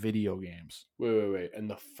 8 video games. Wait. And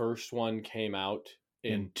the first one came out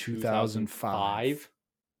in 2005.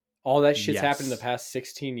 All that shit's Yes. happened in the past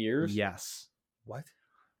 16 years? Yes. What?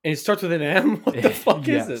 And it starts with an M? What the fuck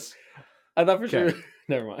Yes. is this? I thought for Okay. sure.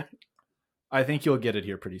 Never mind. I think you'll get it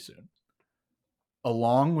here pretty soon.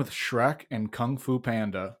 Along with Shrek and Kung Fu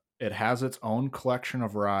Panda, it has its own collection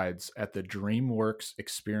of rides at the DreamWorks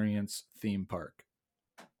Experience theme park.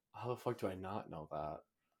 How the fuck do I not know that?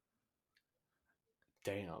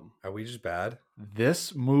 Damn. Are we just bad?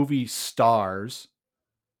 This movie stars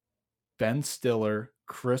Ben Stiller,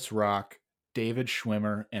 Chris Rock, David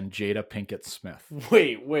Schwimmer, and Jada Pinkett Smith.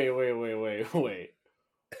 Wait.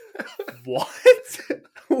 What?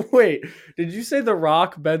 Wait. Did you say The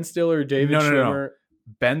Rock, Ben Stiller, David Schwimmer? No.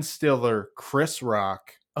 Ben Stiller, Chris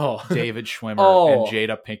Rock, Oh. David Schwimmer, Oh. and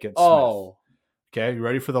Jada Pinkett Smith. Oh. Okay, you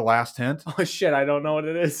ready for the last hint? Oh shit, I don't know what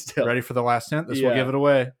it is still. Ready for the last hint? This will Yeah. give it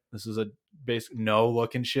away. This is a basic no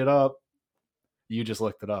looking shit up. You just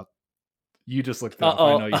looked it up. I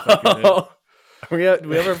know you fucking did. Do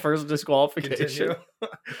we have our first disqualification?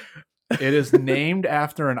 It is named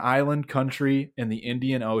after an island country in the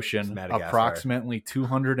Indian Ocean, Madagascar. approximately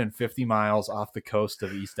 250 miles off the coast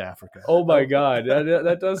of East Africa. Oh my god,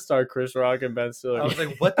 that does star Chris Rock and Ben Stiller. I was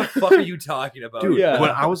like, what the fuck are you talking about? Dude, Yeah. when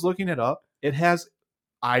I was looking it up, it has,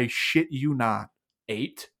 I shit you not,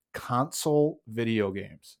 8 console video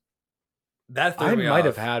games. That threw I me might off.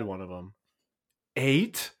 have had one of them.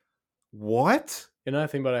 8? What? And I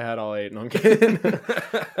think about I had all 8. No, I'm kidding. I was a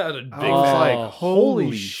big I was Oh, like, holy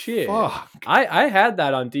holy shit. fuck. I had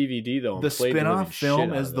that on DVD though. And The played the living spin-off film shit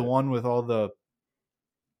out is of the it. one with all the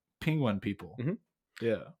penguin people. Mhm.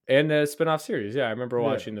 Yeah. And the spin-off series. Yeah, I remember Yeah.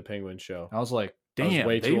 watching the Penguin show. I was like, I was damn,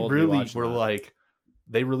 way they too old to be really watching were that. like,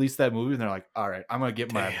 they released that movie and they're like, all right, I'm going to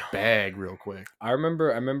get my bag real quick. I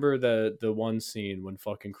remember the one scene when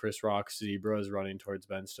fucking Chris Rock's zebra is running towards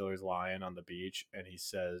Ben Stiller's lion on the beach, and he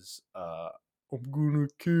says, "I'm gonna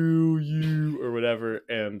kill you" or whatever,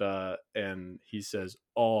 and he says,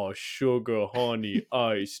 "Oh, sugar, honey,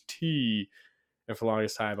 iced tea." And for the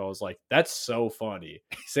longest time, I was like, "That's so funny."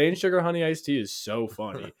 Saying "sugar, honey, iced tea" is so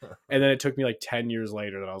funny. And then it took me like 10 years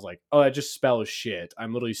later that I was like, "Oh, that just spells shit."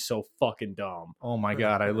 I'm literally so fucking dumb. Oh my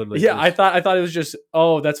God. I literally. Yeah, just- I thought it was just,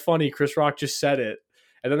 oh, that's funny. Chris Rock just said it.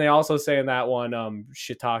 And then they also say in that one,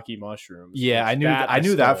 shiitake mushrooms. Yeah, which I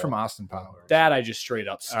knew that stole. from Austin Powers. That I just straight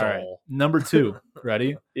up stole. All right. Number 2.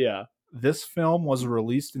 Ready? Yeah. This film was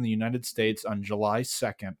released in the United States on July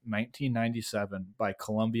 2nd, 1997 by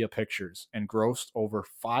Columbia Pictures and grossed over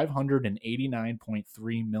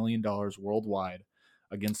 $589.3 million worldwide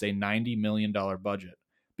against a $90 million budget,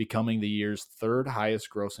 becoming the year's 3rd highest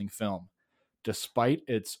grossing film. Despite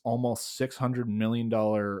its almost $600 million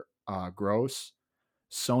gross,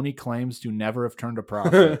 Sony claims to never have turned a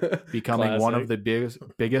profit, becoming one of Classic.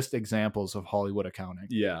 the biggest examples of Hollywood accounting.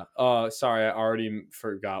 Yeah. Sorry, I already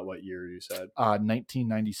forgot what year you said.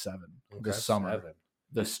 1997, the Okay. summer. 7. It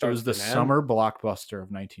was starts the with an M? summer blockbuster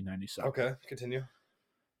of 1997. Okay, continue.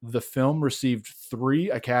 The film received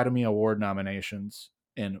 3 Academy Award nominations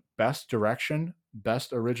in Best Direction,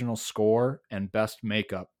 Best Original Score, and Best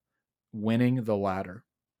Makeup, winning the latter.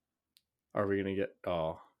 Are we going to get...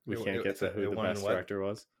 Oh, we can't get to who the won best what? director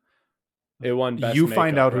was. It won best You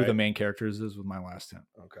find makeup, out who right? the main characters is with my last hint.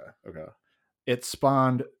 Okay. Okay. It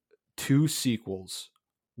spawned 2 sequels,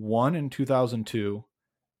 one in 2002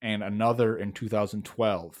 and another in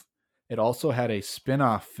 2012. It also had a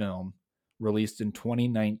spin-off film released in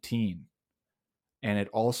 2019. And it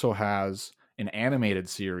also has an animated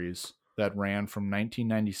series that ran from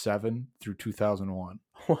 1997 through 2001.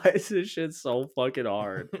 Why is this shit so fucking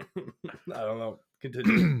hard? I don't know.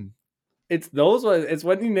 Continue. It's those ones. It's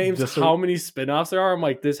when he names This how many spin-offs there are. I'm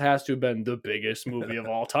like, this has to have been the biggest movie of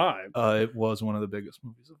all time. It was one of the biggest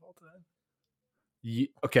movies of all time.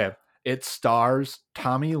 Okay. It stars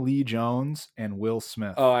Tommy Lee Jones and Will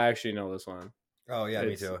Smith. Oh, I actually know this one. Oh yeah,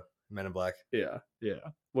 me It's- too. Men in Black. Yeah. Yeah.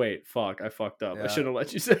 Wait, fuck. I fucked up. I Yeah. shouldn't have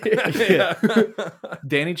let you say it. Yeah.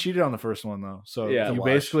 Danny cheated on the first one, though. So Yeah. you Watch.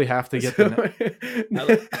 basically have to get So-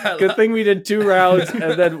 the... Good thing we did 2 rounds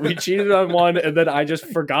and then we cheated on one and then I just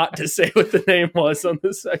forgot to say what the name was on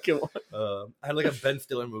the second one. I had like a Ben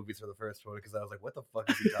Stiller movie for the first one because I was like, "What the fuck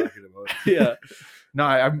is he talking about?" Yeah. No,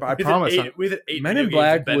 I promise. We did 8 Men video in games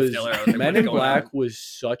Black with Ben was Stiller. I was like, Men "What's in going Black on?" was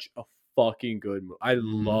such a fucking good movie. I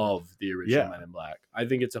love the original Yeah. Men in Black. I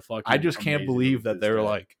think it's a fucking I just can't amazing believe movie that to they this were day.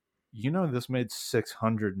 like, this made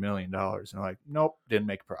 $600 million. And they're like, nope, didn't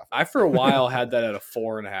make a profit. I for a while had that at a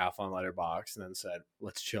 4.5 on Letterboxd and then said,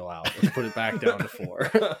 let's chill out. Let's put it back down to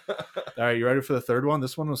 4. All right, you ready for the third one?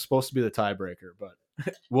 This one was supposed to be the tiebreaker, but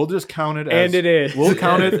we'll just count it as... And it is. We'll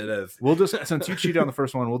count it. It is. We'll just, since you cheated on the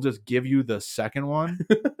first one, we'll just give you the second one.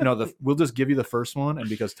 No, we'll just give you the first one, and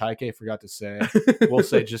because Taike forgot to say, we'll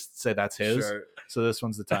say that's his. Sure. So this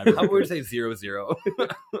one's the How about we tiebreaker. say 0-0?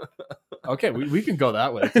 Okay, we can go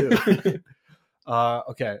that way too.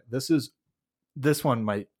 Okay, this one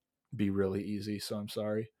might be really easy, so I'm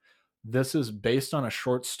sorry. This is based on a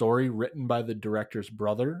short story written by the director's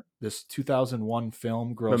brother. This 2001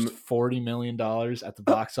 film grossed $40 million at the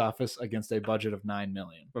box office against a budget of $9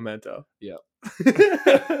 million. Memento. Yep.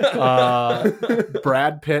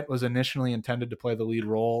 Brad Pitt was initially intended to play the lead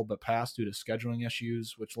role, but passed due to scheduling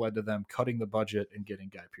issues, which led to them cutting the budget and getting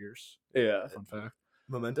Guy Pearce. Yeah. Fun fact.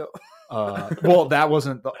 Memento. Well, that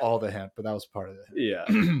wasn't all the hint, but that was part of it. Yeah.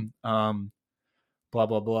 Blah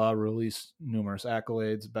blah blah. Released numerous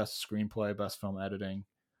accolades: best screenplay, best film editing.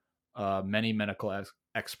 Many medical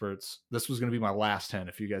experts. This was going to be my last hint.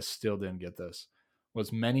 If you guys still didn't get this,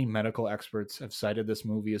 was many medical experts have cited this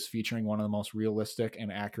movie as featuring one of the most realistic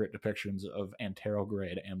and accurate depictions of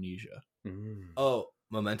anterograde amnesia. Oh,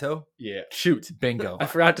 Memento. Yeah. Shoot. Bingo. I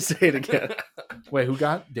forgot to say it again. Wait, who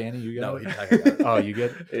got Danny? You got No, it? I got it. Oh, you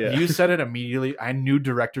good? Yeah. You said it immediately. I knew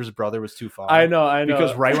director's brother was too far. I know.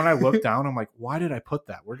 Because right when I looked down, I'm like, why did I put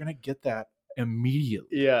that? We're gonna get that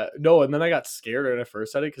immediately. Yeah. No, and then I got scared when I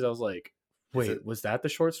first said it because I was like, Is wait, it- was that the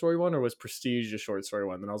short story one or was Prestige the short story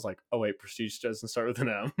one? Then I was like, oh wait, Prestige doesn't start with an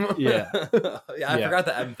M. Yeah. I Yeah. forgot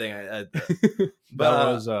the M thing. But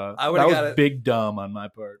That was I would've got it. big dumb on my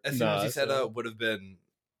part. as soon as Nah, you said so- would have been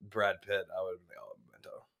Brad Pitt, I would have been like, oh,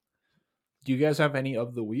 Memento. Do you guys have any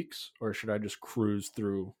of the weeks, or should I just cruise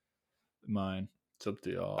through mine? It's up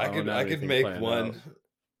to y'all. I don't could have anything make planned one.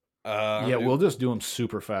 out. Yeah, we'll just do them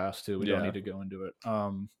super fast too. We don't Yeah. need to go into it.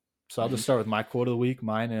 So I'll just start with my quote of the week.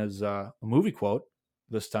 Mine is a movie quote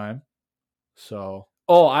this time. So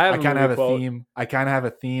Oh, I have I kind of have a quote. theme. I kind of have a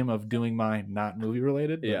theme of doing mine not movie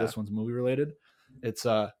related, but Yeah. this one's movie related. It's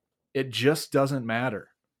 "It Just Doesn't Matter"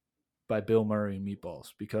 by Bill Murray and Meatballs,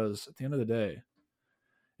 because at the end of the day,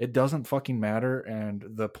 it doesn't fucking matter, and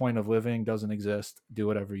the point of living doesn't exist. Do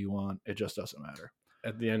whatever you want. It just doesn't matter.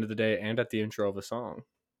 At the end of the day and at the intro of a song.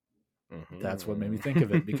 That's what made me think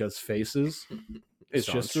of it, because Faces It's is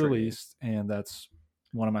on just stream. released, and that's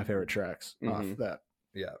one of my favorite tracks off Mhm. that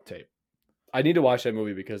Yeah. tape. I need to watch that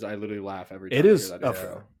movie because I literally laugh every time It I is hear a that f-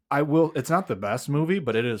 intro. I will. It's not the best movie,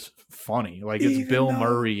 but it is funny. Like, it's Even Bill though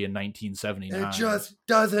Murray in 1979. It just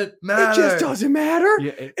doesn't matter. It just doesn't matter.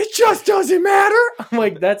 Yeah, It just doesn't matter. I'm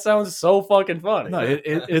like, that sounds so fucking funny. no,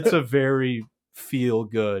 it's a very feel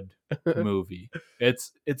good movie.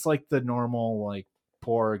 It's like the normal, like,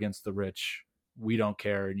 poor against the rich. We don't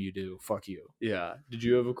care and you do. Fuck you. Yeah. Did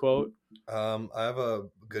you have a quote? I have a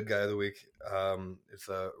good guy of the week. It's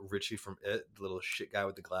Richie from It, the little shit guy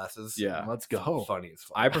with the glasses. Yeah. Let's go. Funny as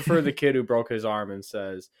fuck. I prefer the kid who broke his arm and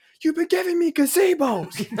says, "You've been giving me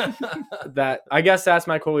gazebos." That, I guess that's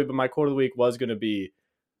my quote of the week, but my quote of the week was going to be,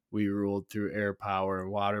 "We ruled through air power and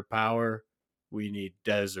water power. We need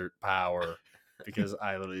desert power." Because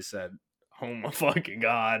I literally said, "Oh my fucking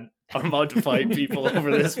God, I'm about to fight people over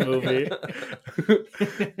this movie."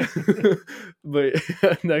 But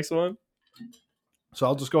next one. So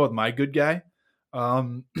I'll just go with my good guy.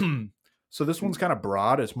 So this one's kind of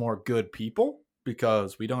broad. It's more good people,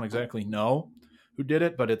 because we don't exactly know who did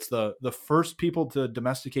it, but it's the first people to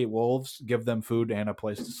domesticate wolves, give them food and a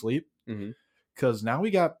place to sleep. Mhm. Because now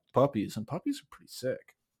we got puppies, and puppies are pretty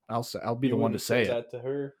sick. I'll be the one to say it. That to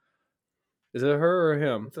her. Is it her or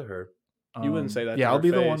him? It's a her. You wouldn't say that Yeah, to I'll her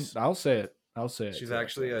be the one. face. I'll say it. I'll say it. She's to her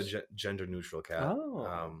actually a face. gender neutral cat.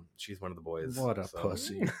 Oh. She's one of the boys. What a so-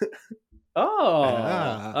 pussy. Oh.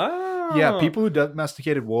 Yeah. Oh. Yeah, people who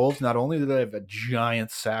domesticated wolves, not only do they have a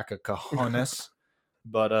giant sack of cojones,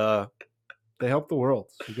 but they help the world.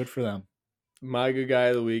 So good for them. My good guy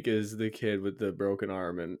of the week is the kid with the broken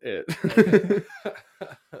arm and It.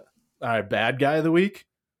 All right, bad guy of the week.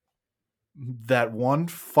 That one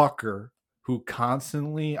fucker who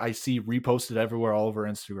constantly I see reposted everywhere all over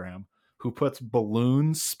Instagram, who puts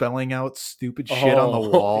balloons spelling out stupid shit on the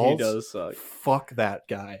walls. He does suck. Fuck that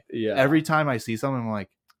guy. Yeah. Every time I see something, I'm like,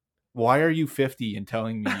 why are you 50 and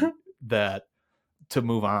telling me that to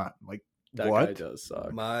move on? Like, that what? guy does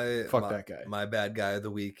suck. Fuck that guy. My bad guy of the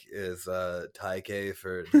week is Taike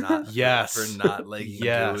for not Yes. for not liking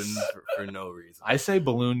Yes. Dune for no reason. I say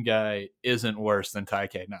balloon guy isn't worse than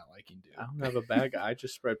Taike not liking Dune. I don't have a bad guy. I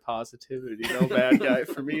just spread positivity. No bad guy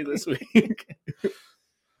for me this week.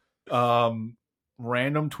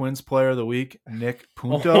 Random Twins player of the week, Nick Oh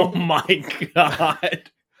Punto. my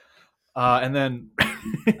God. And then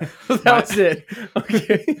That was it.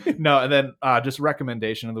 Okay. no, and then just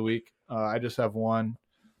recommendation of the week. I just have one.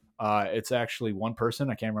 It's actually one person.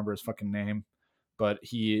 I can't remember his fucking name, but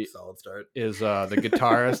he Solid start. is the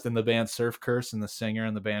guitarist in the band Surf Curse and the singer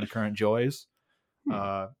in the band Current Joys.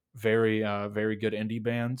 Very good indie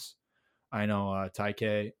bands. I know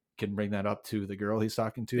Taike can bring that up to the girl he's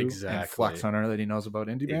talking to and Exactly. flex on her that he knows about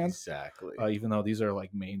indie bands. Exactly. Even though these are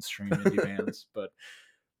like mainstream indie bands, but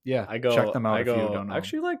yeah, I go check them out I if you go, don't know. I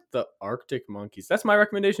actually like the Arctic Monkeys. That's my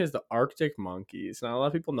recommendation, is the Arctic Monkeys. Not a lot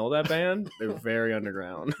of people know that band. They're very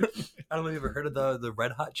underground. I don't know if you've ever heard of the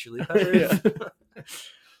Red Hot Chili Peppers. Yeah.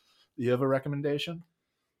 You have a recommendation?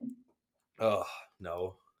 Oh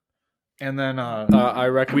no. And then I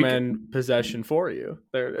recommend Possession for you.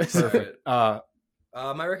 There it is. perfect.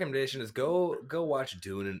 My recommendation is go watch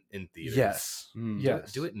Dune in theaters. Yes. Mm.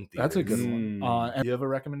 Yes. Do it in theaters. That's a good one. Mm. And you have a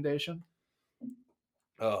recommendation?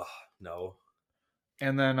 Oh no.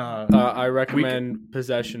 And then I recommend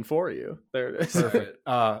Possession for you. There it is. perfect.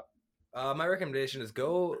 My recommendation is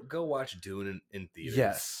go watch Dune in theaters.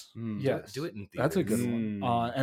 Yes. Mm. Yes. Do it in theaters. That's a good Mm. one.